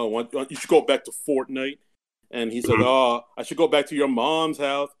online saying, "Oh, you should go back to Fortnite," and he said, "Oh, I should go back to your mom's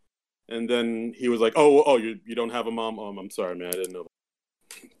house." And then he was like, "Oh, you don't have a mom? I'm sorry, man, I didn't know."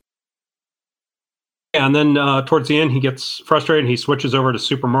 Yeah, and then towards the end, he gets frustrated. He switches over to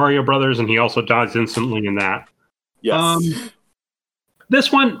Super Mario Brothers, and he also dies instantly in that. Yes.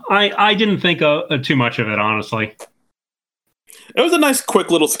 This one, I didn't think too much of it, honestly. It was a nice, quick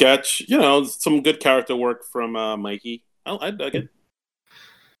little sketch. You know, some good character work from Mikey. I dug it.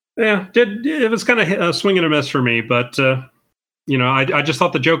 Yeah, it was kind of a swing and a miss for me, but you know, I just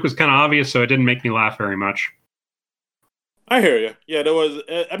thought the joke was kind of obvious, so it didn't make me laugh very much. I hear you. Yeah, there was.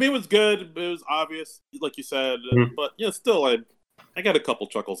 I mean, it was good. It was obvious, like you said, but yeah, still, I got a couple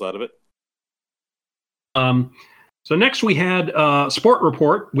chuckles out of it. So next we had Sport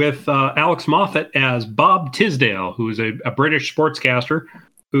Report with Alex Moffat as Bob Tisdale, who is a British sportscaster.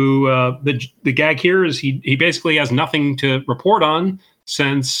 Who the gag here is he basically has nothing to report on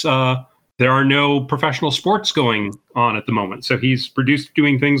since there are no professional sports going on at the moment. So he's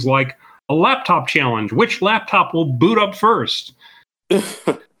doing things like a laptop challenge. Which laptop will boot up first?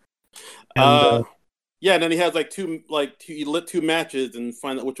 Yeah, and then he has he lit two matches and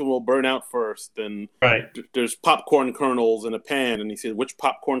find out which one will burn out first. And there's popcorn kernels in a pan, and he says which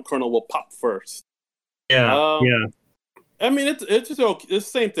popcorn kernel will pop first. Yeah, yeah. I mean, it's just okay. It's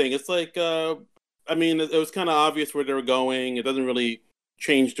the same thing. It's like, I mean, it was kind of obvious where they were going. It doesn't really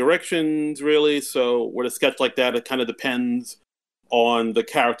change directions, really. So with a sketch like that, it kind of depends on the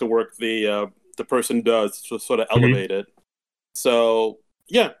character work the person does to sort of elevate it. So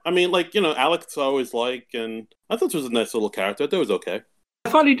yeah, I mean, like, you know, Alex I always like, and I thought this was a nice little character. I thought it was okay. I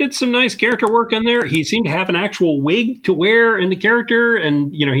thought he did some nice character work in there. He seemed to have an actual wig to wear in the character,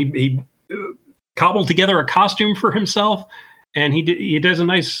 and you know, he cobbled together a costume for himself, and he does a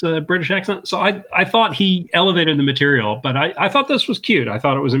nice British accent. So I thought he elevated the material, but I thought this was cute. I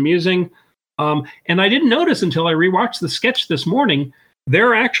thought it was amusing. And I didn't notice until I rewatched the sketch this morning, there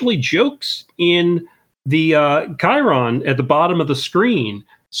are actually jokes in the Chiron at the bottom of the screen.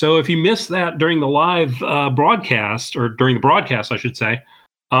 So if you missed that during the live broadcast, or during the broadcast, I should say,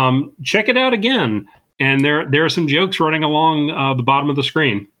 check it out again. and there are some jokes running along the bottom of the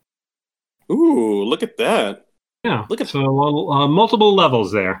screen. Ooh, look at that! Yeah, Look at so multiple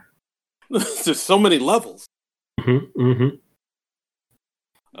levels there. There's so many levels. Mm-hmm, mm-hmm.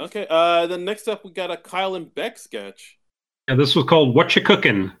 Okay, then next up we got a Kyle and Beck sketch. Yeah, this was called "What You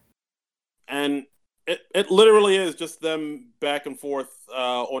Cookin'," and it literally is just them back and forth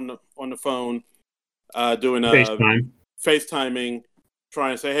on the phone, doing FaceTiming,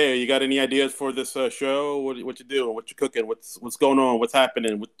 trying to say, hey, you got any ideas for this show? What you doing? What you cooking? What's going on? What's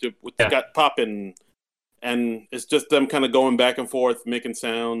happening? What you got popping? And it's just them kind of going back and forth, making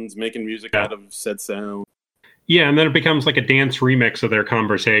sounds, making music out of said sound. Yeah, and then it becomes like a dance remix of their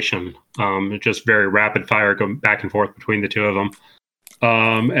conversation. It's just very rapid fire, going back and forth between the two of them.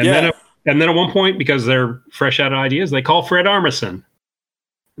 And then at one point, because they're fresh out of ideas, they call Fred Armisen,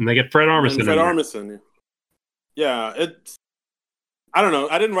 and they get Fred Armisen. Fred Armisen. Yeah, it's. I don't know.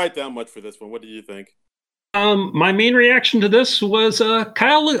 I didn't write down much for this one. What do you think? My main reaction to this was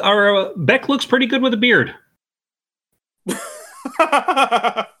Beck looks pretty good with a beard.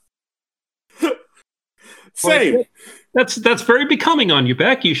 Same. That's very becoming on you,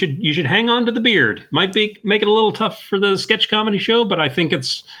 Beck. You should hang on to the beard. Might make it a little tough for the sketch comedy show, but I think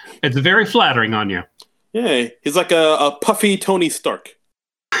it's very flattering on you. Yeah, he's like a puffy Tony Stark.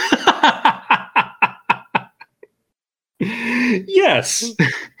 Yes,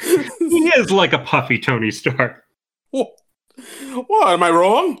 he is like a puffy Tony Stark. What? Am I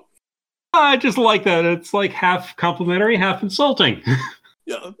wrong? I just like that. It's like half complimentary, half insulting.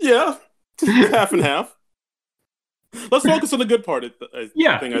 Yeah, half and half. Let's focus on the good part. I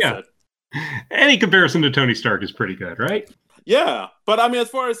said. Any comparison to Tony Stark is pretty good, right? Yeah, but I mean, as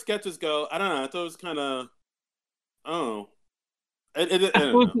far as sketches go, I don't know. I thought it was kind of,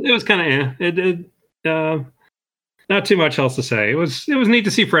 it was kind of not too much else to say. It was neat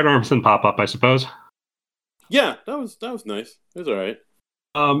to see Fred Armisen pop up, I suppose. Yeah, that was nice. It was all right.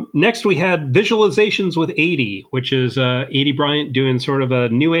 Next, we had Visualizations with Aidy, which is Aidy Bryant doing sort of a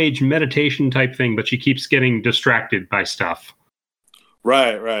new age meditation type thing, but she keeps getting distracted by stuff.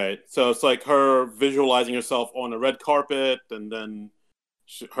 Right. So it's like her visualizing herself on the red carpet, and then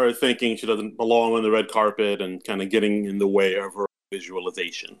her thinking she doesn't belong on the red carpet, and kind of getting in the way of her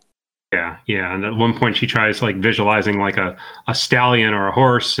visualization. Yeah. And at one point, she tries like visualizing like a stallion or a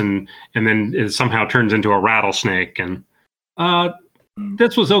horse, and then it somehow turns into a rattlesnake. And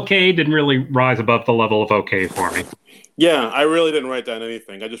this was okay. Didn't really rise above the level of okay for me. Yeah, I really didn't write down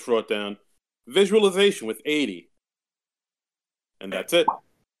anything. I just wrote down visualization with Aidy. And that's it.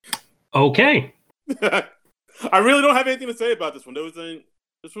 Okay. I really don't have anything to say about this one.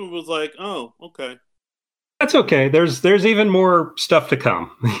 This one was like, oh, okay. That's okay. There's even more stuff to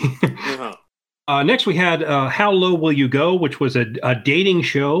come. Uh-huh. Next, we had How Low Will You Go, which was a dating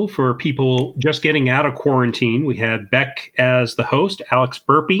show for people just getting out of quarantine. We had Beck as the host, Alex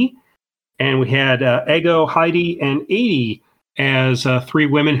Burpee, and we had Ego, Heidi, and Aidy as three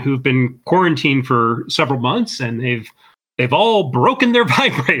women who've been quarantined for several months, and they've all broken their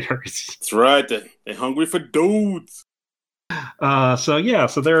vibrators. That's right. They're hungry for dudes.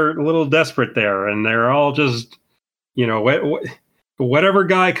 So they're a little desperate there, and they're all just, whatever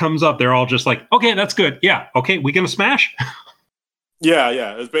guy comes up, they're all just like, okay, that's good. Yeah, okay, we gonna smash? Yeah.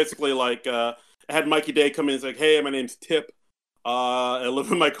 It was basically like I had Mikey Day come in and say, hey, my name's Tip. I live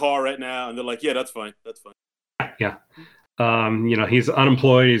in my car right now, and they're like, yeah, that's fine. Yeah. He's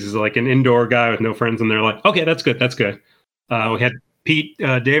unemployed. He's like an indoor guy with no friends, and they're like, okay, that's good. We had Pete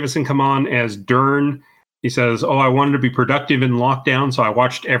Davidson come on as Dern. He says, I wanted to be productive in lockdown, so I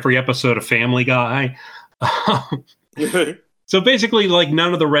watched every episode of Family Guy. So basically, like,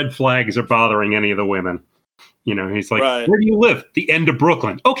 none of the red flags are bothering any of the women. He's like, right. Where do you live? The end of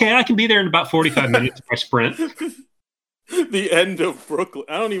Brooklyn. Okay, I can be there in about 45 minutes by sprint. The end of Brooklyn.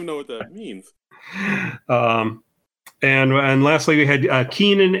 I don't even know what that means. And lastly, we had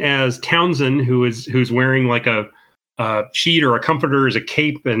Keenan as Townsend, who's wearing like a sheet or a comforter as a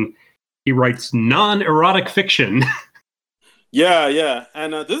cape, and he writes non-erotic fiction. Yeah.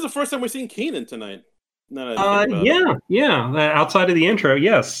 And this is the first time we've seen Keenan tonight. Outside of the intro,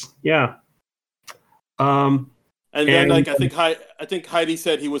 yes. Yeah. And then I think Heidi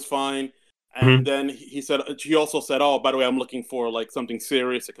said he was fine. And then she also said, oh, by the way, I'm looking for like something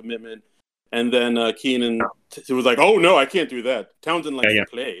serious, a commitment. And then Keenan was like, oh, no, I can't do that. Townsend likes to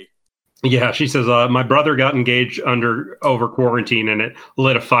play. Yeah, she says, my brother got engaged over quarantine, and it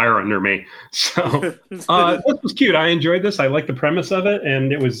lit a fire under me. So this was cute. I enjoyed this. I liked the premise of it,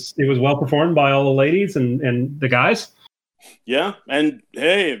 and it was well performed by all the ladies and the guys. Yeah, and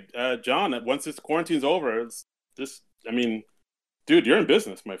hey, John, once this quarantine's over, it's just, dude, you're in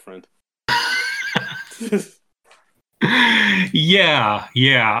business, my friend.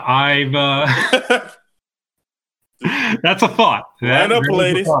 Yeah. I've that's a thought. Line up,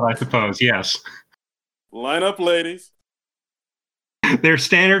 ladies. Thought, I suppose. Yes. Line up, ladies. Their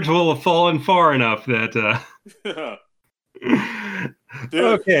standards will have fallen far enough that.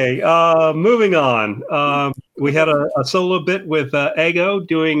 Okay, moving on. We had a solo bit with Ego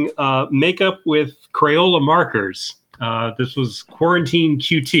doing makeup with Crayola markers. This was Quarantine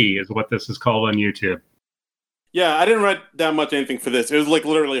QT, is what this is called on YouTube. Yeah, I didn't write that much anything for this. It was like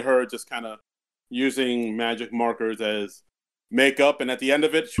literally her just kind of using magic markers as makeup, and at the end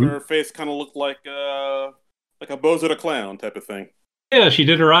of it, her face kind of looked like a Bozo the Clown type of thing. Yeah, she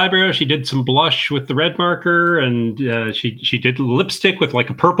did her eyebrows. She did some blush with the red marker, and she did lipstick with like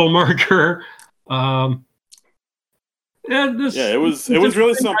a purple marker. It was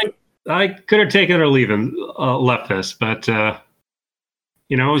really something. I could have taken or left this, but it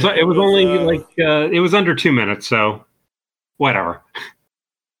was only it was under 2 minutes, so whatever.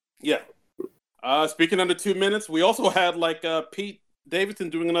 Yeah. Speaking under 2 minutes, we also had Pete Davidson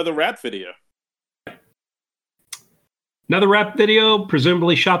doing another rap video. Another rap video,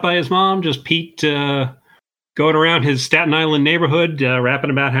 presumably shot by his mom. Just Pete going around his Staten Island neighborhood,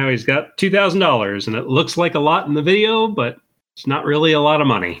 rapping about how he's got $2,000, and it looks like a lot in the video, but it's not really a lot of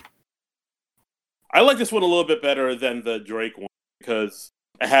money. I like this one a little bit better than the Drake one because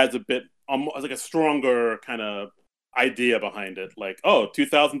it has a bit like a stronger kind of idea behind it. Like, oh,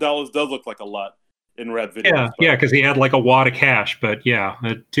 $2,000 does look like a lot in rap videos. Yeah, because he had like a wad of cash, but yeah,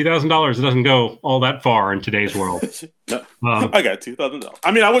 $2,000 doesn't go all that far in today's world. No, I got $2,000.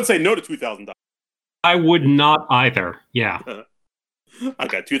 I mean, I wouldn't say no to $2,000. I would not either. Yeah, I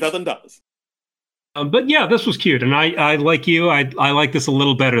got $2,000. But yeah, this was cute, and I like you. I like this a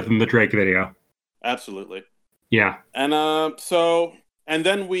little better than the Drake video. Absolutely. Yeah. And and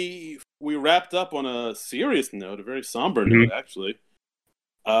then we wrapped up on a serious note, a very somber note, actually.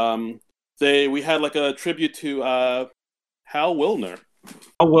 We had like a tribute to Hal Willner.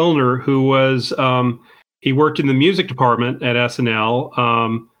 Hal Willner, who was he worked in the music department at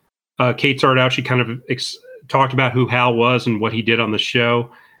SNL. Kate started out; she kind of talked about who Hal was and what he did on the show.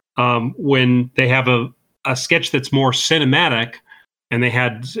 When they have a sketch that's more cinematic, and they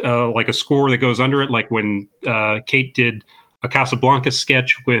had like a score that goes under it, like when Kate did a Casablanca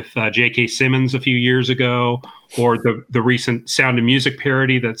sketch with J.K. Simmons a few years ago, or the recent Sound of Music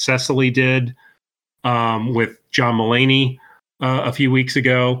parody that Cecily did with John Mulaney a few weeks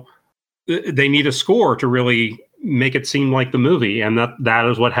ago. They need a score to really make it seem like the movie, and that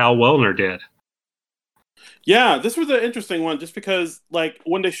is what Hal Willner did. Yeah, this was an interesting one, just because like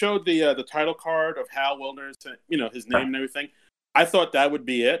when they showed the title card of Hal Willner's, his name and everything, I thought that would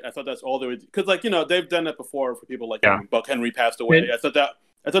be it. I thought that's all they would, because they've done that before for people like Buck Henry passed away. I thought that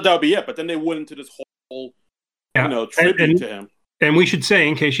would be it, but then they went into this whole tribute to him. And we should say,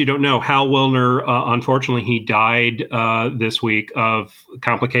 in case you don't know, Hal Willner, unfortunately, he died this week of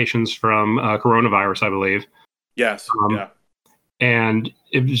complications from coronavirus, I believe. Yes. Yeah. And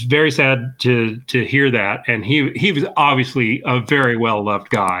it was very sad to hear that. And he was obviously a very well-loved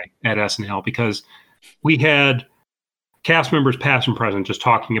guy at SNL, because we had cast members past and present just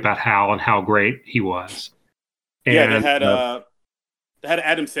talking about Hal and how great he was. And, they had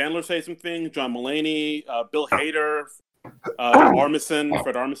Adam Sandler say something, John Mulaney, Bill Hader,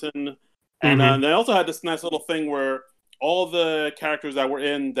 Fred Armisen. And they also had this nice little thing where all the characters that were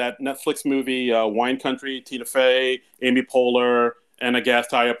in that Netflix movie, Wine Country, Tina Fey, Amy Poehler, Anna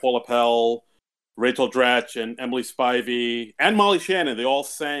Gasteyer, Paula Pell, Rachel Dratch, and Emily Spivey, and Molly Shannon, they all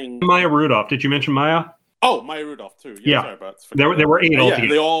sang. Maya Rudolph. Did you mention Maya? Oh, Maya Rudolph, too. Yeah. Sorry about that. There were 8 altogether.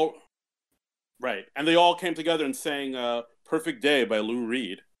 They all... Right. And they all came together and sang Perfect Day by Lou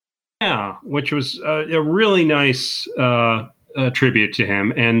Reed. Yeah, which was a really nice tribute to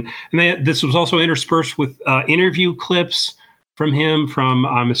him. And this was also interspersed with interview clips from him from,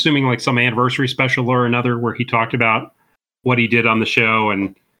 I'm assuming, like some anniversary special or another, where he talked about what he did on the show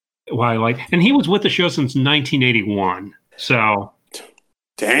and why and he was with the show since 1981. So...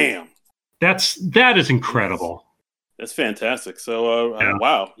 Damn. That is incredible. That's fantastic. So,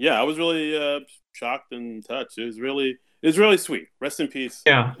 wow. Yeah, I was really shocked and touched. It was really sweet. Rest in peace.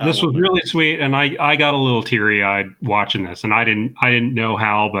 Yeah, this was really sweet, and I got a little teary-eyed watching this, and I didn't know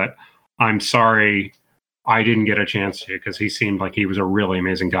Hal, but I'm sorry I didn't get a chance to, because he seemed like he was a really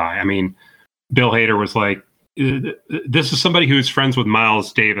amazing guy. I mean, Bill Hader was like, this is somebody who's friends with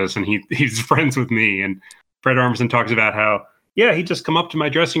Miles Davis, and he's friends with me. And Fred Armisen talks about how, yeah, he'd just come up to my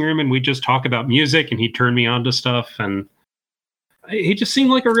dressing room and we'd just talk about music, and he'd turn me on to stuff. And he just seemed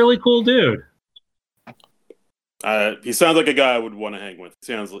like a really cool dude. He sounds like a guy I would want to hang with.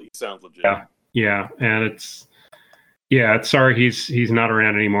 He sounds legit. Yeah. Yeah, and it's sorry he's not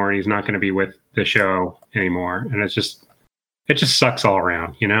around anymore. He's not going to be with the show anymore, and it just sucks all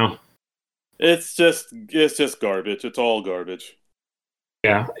around, you know. It's just garbage. It's all garbage.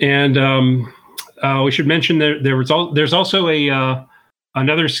 Yeah, and we should mention there's also a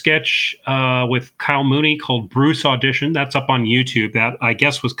another sketch with Kyle Mooney called Bruce Audition. That's up on YouTube. That I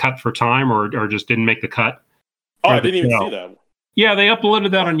guess was cut for time or just didn't make the cut. Oh, I didn't even see that. Yeah, they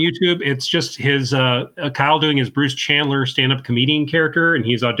uploaded that on YouTube. It's just his Kyle doing his Bruce Chandler stand-up comedian character, and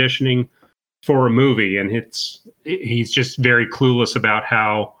he's auditioning for a movie, and he's just very clueless about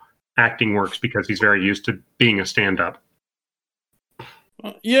how acting works because he's very used to being a stand-up.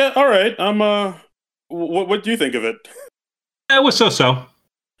 Yeah, all right. What do you think of it? It was so.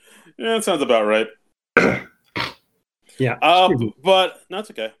 Yeah, that sounds about right. Yeah. But that's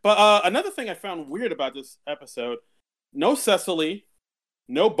okay. But another thing I found weird about this episode: no Cecily,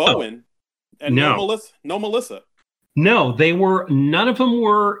 no Bowen, and no Melissa. No, none of them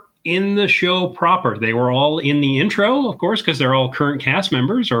were in the show proper. They were all in the intro, of course, because they're all current cast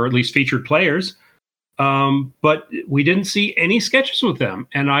members or at least featured players. But we didn't see any sketches with them,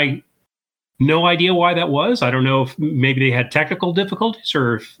 and I no idea why that was. I don't know if maybe they had technical difficulties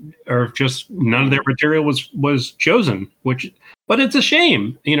or if just none of their material was chosen. But it's a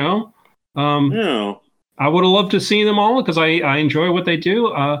shame, you know. Yeah. I would have loved to see them all because I enjoy what they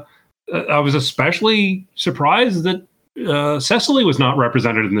do. I was especially surprised that Cecily was not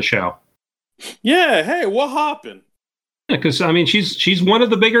represented in the show. Yeah. Hey, what happened? Because I mean, she's one of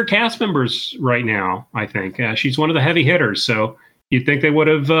the bigger cast members right now. I think she's one of the heavy hitters. So you'd think they would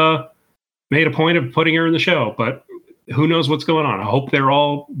have made a point of putting her in the show, but who knows what's going on? I hope they're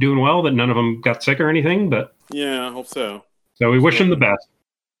all doing well. That none of them got sick or anything. But yeah, I hope so. So we wish them the best.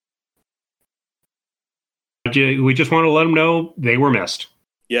 We just want to let them know they were missed.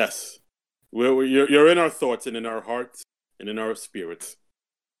 Yes, you're in our thoughts and in our hearts and in our spirits.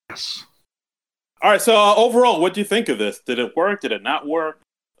 Yes. All right. So overall, what do you think of this? Did it work? Did it not work?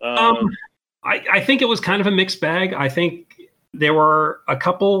 I think it was kind of a mixed bag. I think there were a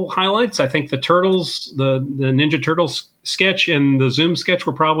couple highlights. I think the Turtles, the Ninja Turtles sketch and the Zoom sketch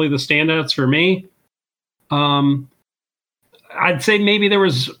were probably the standouts for me. I'd say maybe there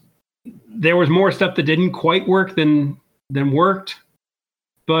was more stuff that didn't quite work than worked.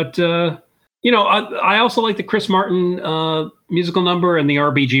 But, I also like the Chris Martin musical number and the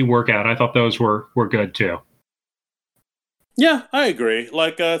RBG workout. I thought those were good, too. Yeah, I agree.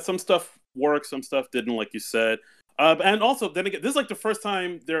 Like, some stuff worked, some stuff didn't, like you said. And also, then again, this is like the first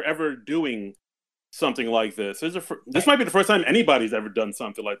time they're ever doing something like this. This might be the first time anybody's ever done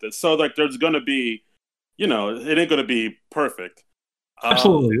something like this. So, like, there's going to be, it ain't going to be perfect.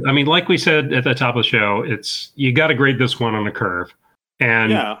 Absolutely. I mean, like we said at the top of the show, you got to grade this one on a curve.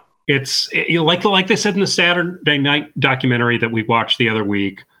 And yeah. Like they said in the Saturday Night documentary that we watched the other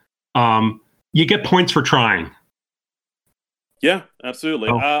week, you get points for trying. Yeah, absolutely.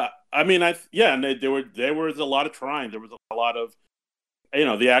 Oh. And there was a lot of trying. There was a lot of,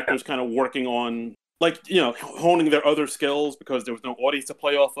 the actors kind of working on, honing their other skills because there was no audience to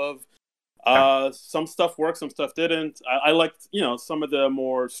play off of. Some stuff worked, some stuff didn't. I liked, some of the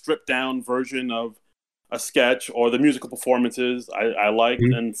more stripped down version of a sketch or the musical performances I liked,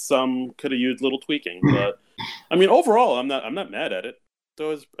 and some could have used little tweaking. But I mean, overall, I'm not mad at it.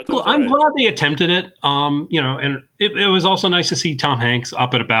 I'm glad they attempted it. And it was also nice to see Tom Hanks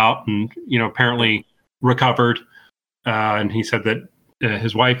up and about and, apparently recovered. And he said that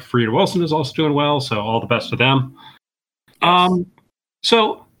his wife, Frida Wilson, is also doing well. So all the best to them. Yes.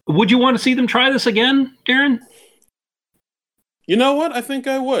 So would you want to see them try this again, Darren? You know what? I think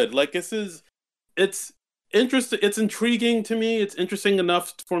I would. Like, it's interesting. It's intriguing to me. It's interesting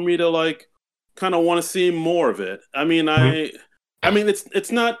enough for me to kind of want to see more of it. I mean,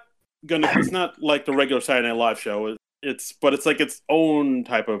 it's not like the regular Saturday Night Live show. But it's like its own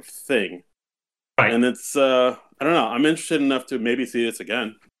type of thing. Right. And it's I don't know. I'm interested enough to maybe see this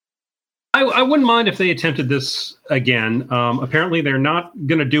again. I wouldn't mind if they attempted this again. Apparently, they're not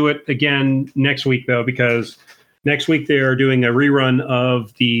going to do it again next week, though, because next week they are doing a rerun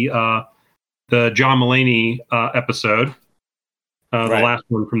of the John Mulaney episode, the last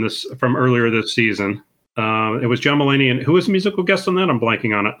one from earlier this season. It was John Mulaney, and who was the musical guest on that? I'm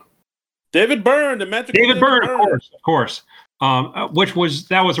blanking on it. David Byrne, the magical David Byrne, of course.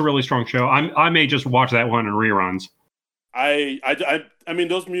 That was a really strong show. I may just watch that one in reruns. I mean,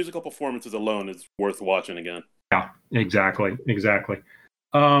 those musical performances alone is worth watching again. Yeah, exactly.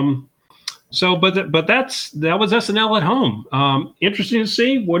 So, but that was SNL at home. Interesting to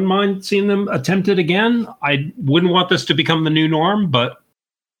see. Wouldn't mind seeing them attempt it again. I wouldn't want this to become the new norm, but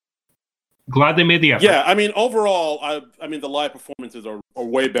glad they made the effort. Yeah, I mean, overall, I mean, the live performances are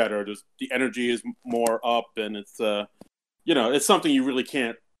way better. Just the energy is more up, and it's it's something you really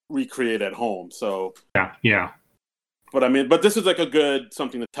can't recreate at home. So yeah. But this is like a good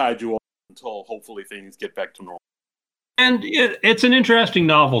something to tide you over until hopefully things get back to normal. And it's an interesting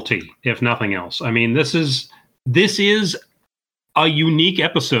novelty, if nothing else. I mean, this is a unique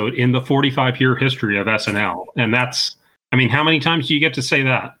episode in the 45-year history of SNL, and that's. I mean, how many times do you get to say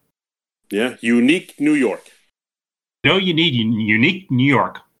that? Yeah, unique New York. No, you need unique New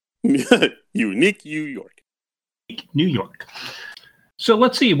York. Unique New York. New York. So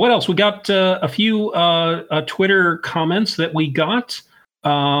let's see what else we got. A few Twitter comments that we got.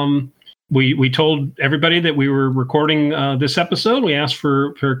 We told everybody that we were recording this episode. We asked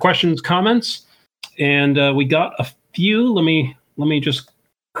for questions, comments, and we got a few. Let me just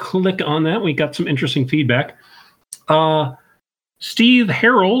click on that. We got some interesting feedback. Steve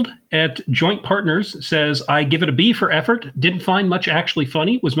Harold at Joint Partners says, I give it a B for effort. Didn't find much actually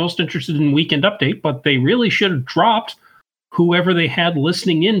funny. Was most interested in Weekend Update, but they really should have dropped whoever they had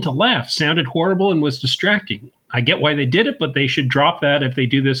listening in to laugh. Sounded horrible and was distracting. I get why they did it, but they should drop that if they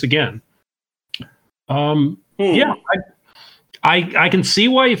do this again. Yeah, I can see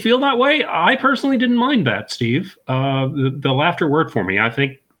why you feel that way. I personally didn't mind that, Steve. The laughter worked for me. I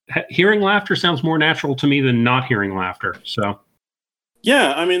think hearing laughter sounds more natural to me than not hearing laughter. So,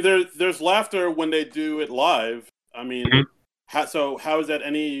 yeah, I mean, there's laughter when they do it live. I mean, how is that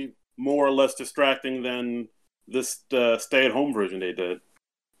any more or less distracting than this stay-at-home version they did?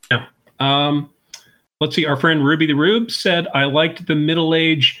 Yeah. Let's see. Our friend Ruby the Rube said, I liked the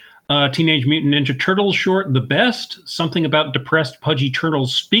middle-aged Teenage Mutant Ninja Turtles short the best. Something about depressed, pudgy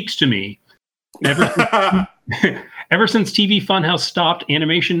turtles speaks to me. Ever since TV Funhouse stopped,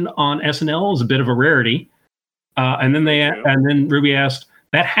 animation on SNL is a bit of a rarity. And then Ruby asked,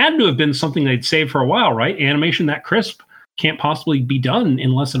 that had to have been something they'd saved for a while, right? Animation that crisp can't possibly be done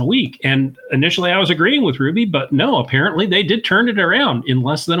in less than a week. And initially I was agreeing with Ruby, but no, apparently they did turn it around in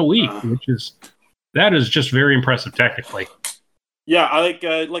less than a week, that is just very impressive technically. Yeah,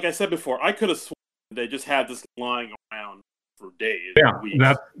 like I said before, I could have sworn they just had this lying around for days.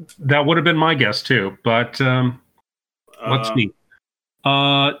 Yeah, that would have been my guess too. But let's see.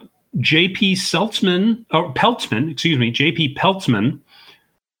 JP Peltzman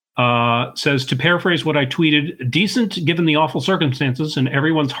says, to paraphrase what I tweeted, decent given the awful circumstances and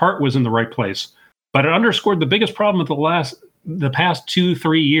everyone's heart was in the right place. But it underscored the biggest problem of the past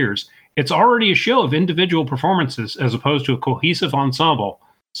 2-3 years. It's already a show of individual performances as opposed to a cohesive ensemble.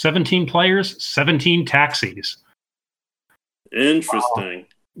 17 players, 17 taxis. Interesting.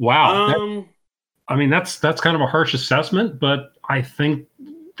 Wow. That's kind of a harsh assessment, but I think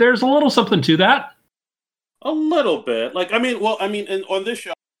there's a little something to that. A little bit. And on this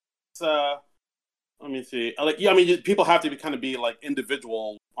show, let me see. People have to be like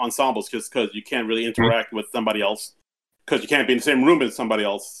individual ensembles because you can't really interact with somebody else because you can't be in the same room as somebody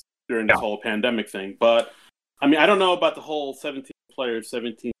else during this whole pandemic thing. But I don't know about the whole 17 players,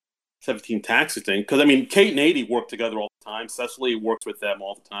 17 taxi thing because Kate and Aidy work together all the time. Cecily works with them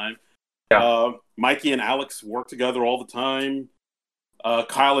all the time. Yeah. Mikey and Alex work together all the time.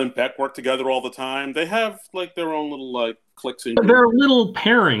 Kyle and Beck work together all the time. They have like their own little cliques. There are little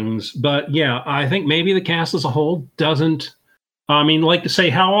pairings, but yeah, I think maybe the cast as a whole doesn't. Like to say,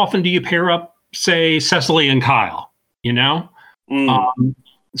 how often do you pair up, say, Cecily and Kyle? You know.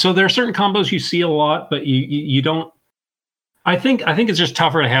 So there are certain combos you see a lot, but you don't. I think it's just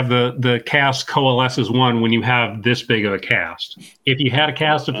tougher to have the cast coalesce as one when you have this big of a cast. If you had a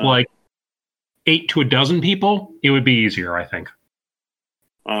cast of like 8 to a dozen people, it would be easier, I think.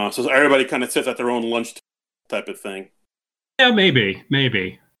 So everybody kind of sits at their own lunch type of thing. Yeah,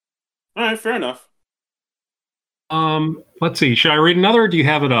 maybe. All right, fair enough. Let's see. Should I read another, or do you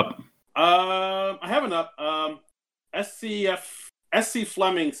have it up? I have it up. SC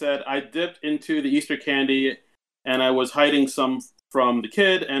Fleming said, I dipped into the Easter candy and I was hiding some from the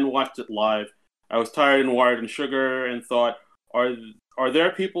kid and watched it live. I was tired and wired in sugar and thought, are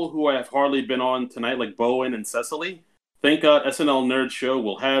there people who have hardly been on tonight like Bowen and Cecily? Thank God SNL Nerd Show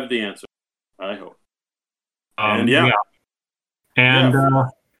will have the answer. I hope.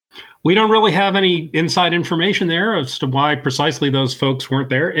 We don't really have any inside information there as to why precisely those folks weren't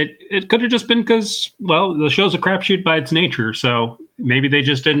there. It could have just been because, well, the show's a crapshoot by its nature. So maybe they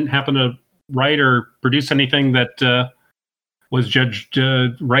just didn't happen to write or produce anything that was judged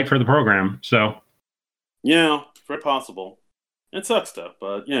right for the program. So, yeah, very possible. It sucks though,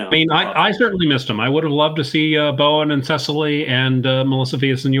 but yeah. I certainly missed them. I would have loved to see Bowen and Cecily and Melissa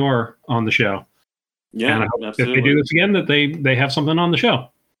Villaseñor on the show. Yeah, and I hope if they do this again, that they have something on the show.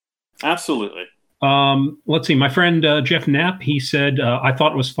 Absolutely. Let's see. My friend Jeff Knapp, he said, I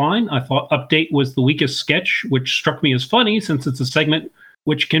thought it was fine. I thought Update was the weakest sketch, which struck me as funny since it's a segment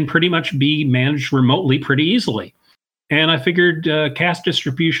which can pretty much be managed remotely pretty easily. And I figured cast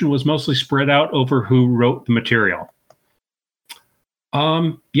distribution was mostly spread out over who wrote the material.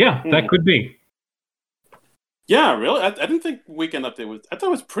 That could be. Yeah, really? I didn't think Weekend Update was... I thought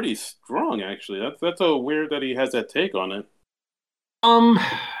it was pretty strong, actually. That's so weird that he has that take on it.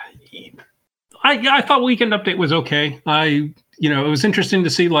 I thought Weekend Update was okay. It was interesting to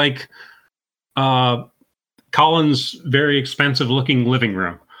see, like, Colin's very expensive looking living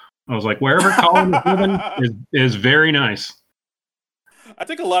room. I was like, wherever Colin is living is very nice. I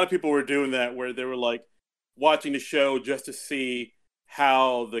think a lot of people were doing that, where they were like watching the show just to see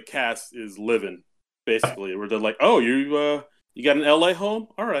how the cast is living, basically. Where they're like, oh, you got an LA home?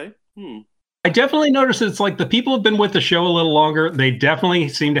 All right. I definitely noticed it's like the people who've been with the show a little longer, they definitely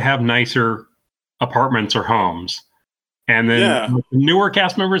seem to have nicer apartments or homes. And then the newer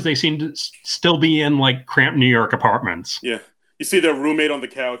cast members, they seem to still be in like cramped New York apartments. Yeah. You see their roommate on the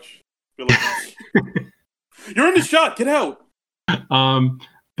couch. Like, you're in the shot. Get out.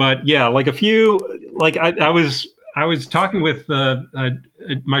 But yeah, like a few, like I was talking with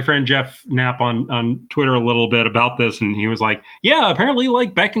my friend Jeff Knapp on Twitter a little bit about this, and he was like, yeah, apparently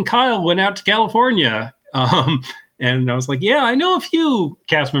like Beck and Kyle went out to California. And I was like, yeah, I know a few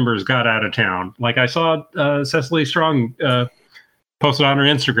cast members got out of town. Like I saw Cecily Strong posted on her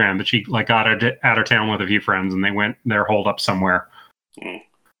Instagram that she like got out of town with a few friends, and they went there holed up somewhere.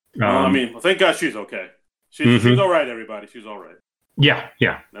 Thank God she's okay. She's all right, everybody. She's all right. Yeah.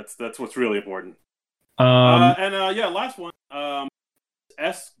 That's what's really important. Last one.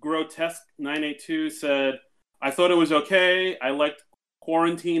 S Grotesque 982 said, I thought it was okay. I liked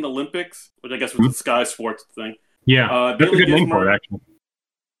Quarantine Olympics, which I guess was the Sky Sports thing. Yeah, that's a good name for it, actually.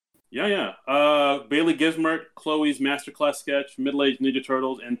 Yeah. Bailey Gizmert, Chloe's Masterclass sketch, Middle-Aged Ninja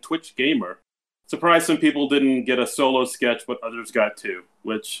Turtles, and Twitch Gamer. Surprised some people didn't get a solo sketch, but others got two.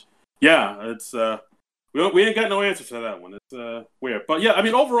 Which, it's we ain't got no answers to that one. It's weird, but yeah, I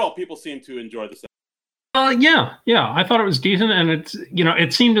mean, overall, people seem to enjoy the set. Yeah. I thought it was decent, and it's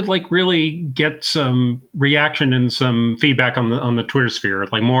it seemed to like really get some reaction and some feedback on the Twitter sphere,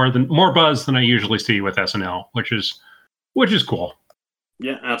 like more buzz than I usually see with SNL, which is cool.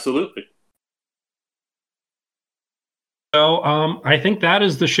 Yeah, absolutely. So I think that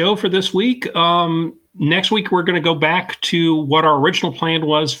is the show for this week. Next week we're going to go back to what our original plan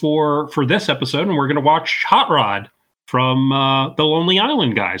was for this episode, and we're going to watch Hot Rod from the Lonely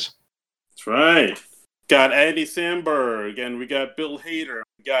Island guys. That's right. Got Andy Samberg, and we got Bill Hader,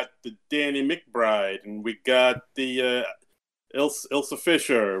 we got the Danny McBride, and we got the Ilsa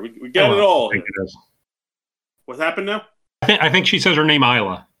Fisher. We got it all. I think it is. What happened now? I think she says her name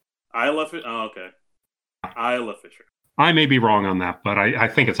Isla. Isla Fisher? Oh, okay. Isla Fisher. I may be wrong on that, but I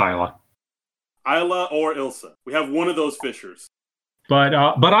think it's Isla. Isla or Ilsa. We have one of those Fishers. But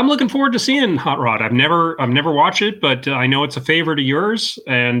I'm looking forward to seeing Hot Rod. I've never watched it, but I know it's a favorite of yours,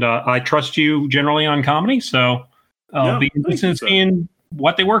 and I trust you generally on comedy, so I'll be interested in seeing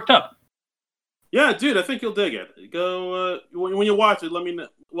what they worked up. Yeah, dude, I think you'll dig it. Go when you watch it. Let me know.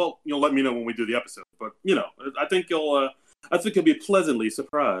 Well, you'll let me know when we do the episode. But I think you'll be pleasantly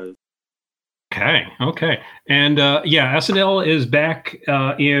surprised. Okay. And SNL is back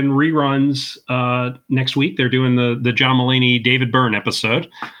in reruns next week. They're doing the John Mulaney, David Byrne episode.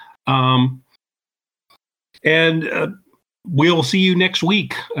 And we'll see you next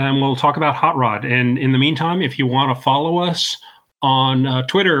week, and we'll talk about Hot Rod. And in the meantime, if you want to follow us on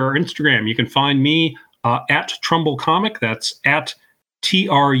Twitter or Instagram, you can find me at Trumbull Comic. That's at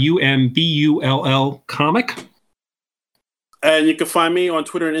TRUMBULL Comic. And you can find me on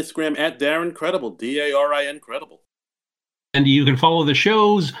Twitter and Instagram at Darren Credible, DARIN Credible. And you can follow the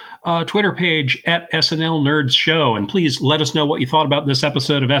show's Twitter page at SNL Nerds Show. And please let us know what you thought about this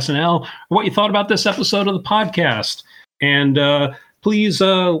episode of SNL, or what you thought about this episode of the podcast. And please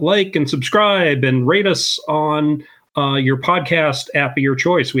like and subscribe and rate us on your podcast app of your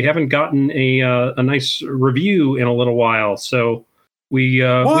choice. We haven't gotten a nice review in a little while, so we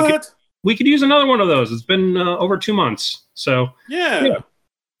could use another one of those. It's been over 2 months. So yeah.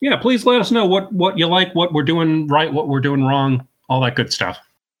 Please let us know what you like, what we're doing right, what we're doing wrong, all that good stuff.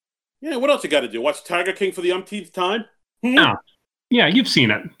 Yeah, what else you got to do? Watch Tiger King for the umpteenth time? Yeah, you've seen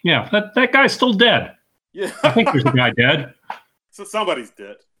it. Yeah, that guy's still dead. Yeah, I think there's a guy dead. So somebody's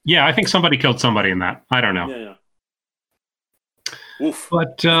dead. Yeah, I think somebody killed somebody in that. I don't know. Yeah. Oof.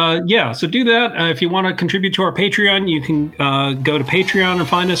 But so do that. If you want to contribute to our Patreon, you can go to Patreon and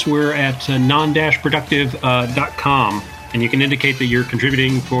find us. We're at non-productive.com. and you can indicate that you're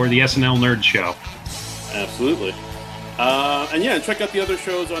contributing for the SNL Nerd Show. Absolutely. And check out the other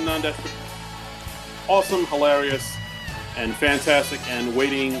shows on Non-Dash. Awesome, hilarious, and fantastic, and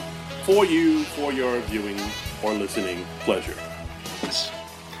waiting for you for your viewing or listening pleasure. Yes.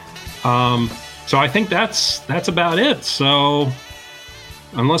 So I think that's about it. So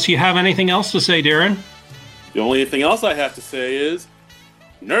unless you have anything else to say, Darren. The only thing else I have to say is,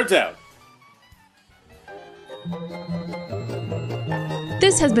 nerds out.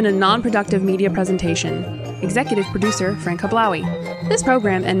 This has been a non-productive media presentation. Executive producer Frank Hablawi. This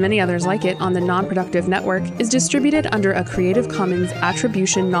program and many others like it on the Non-Productive Network is distributed under a Creative Commons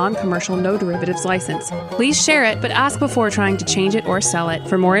Attribution Non-Commercial No Derivatives license. Please share it, but ask before trying to change it or sell it.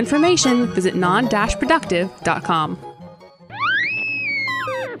 For more information, visit non-productive.com.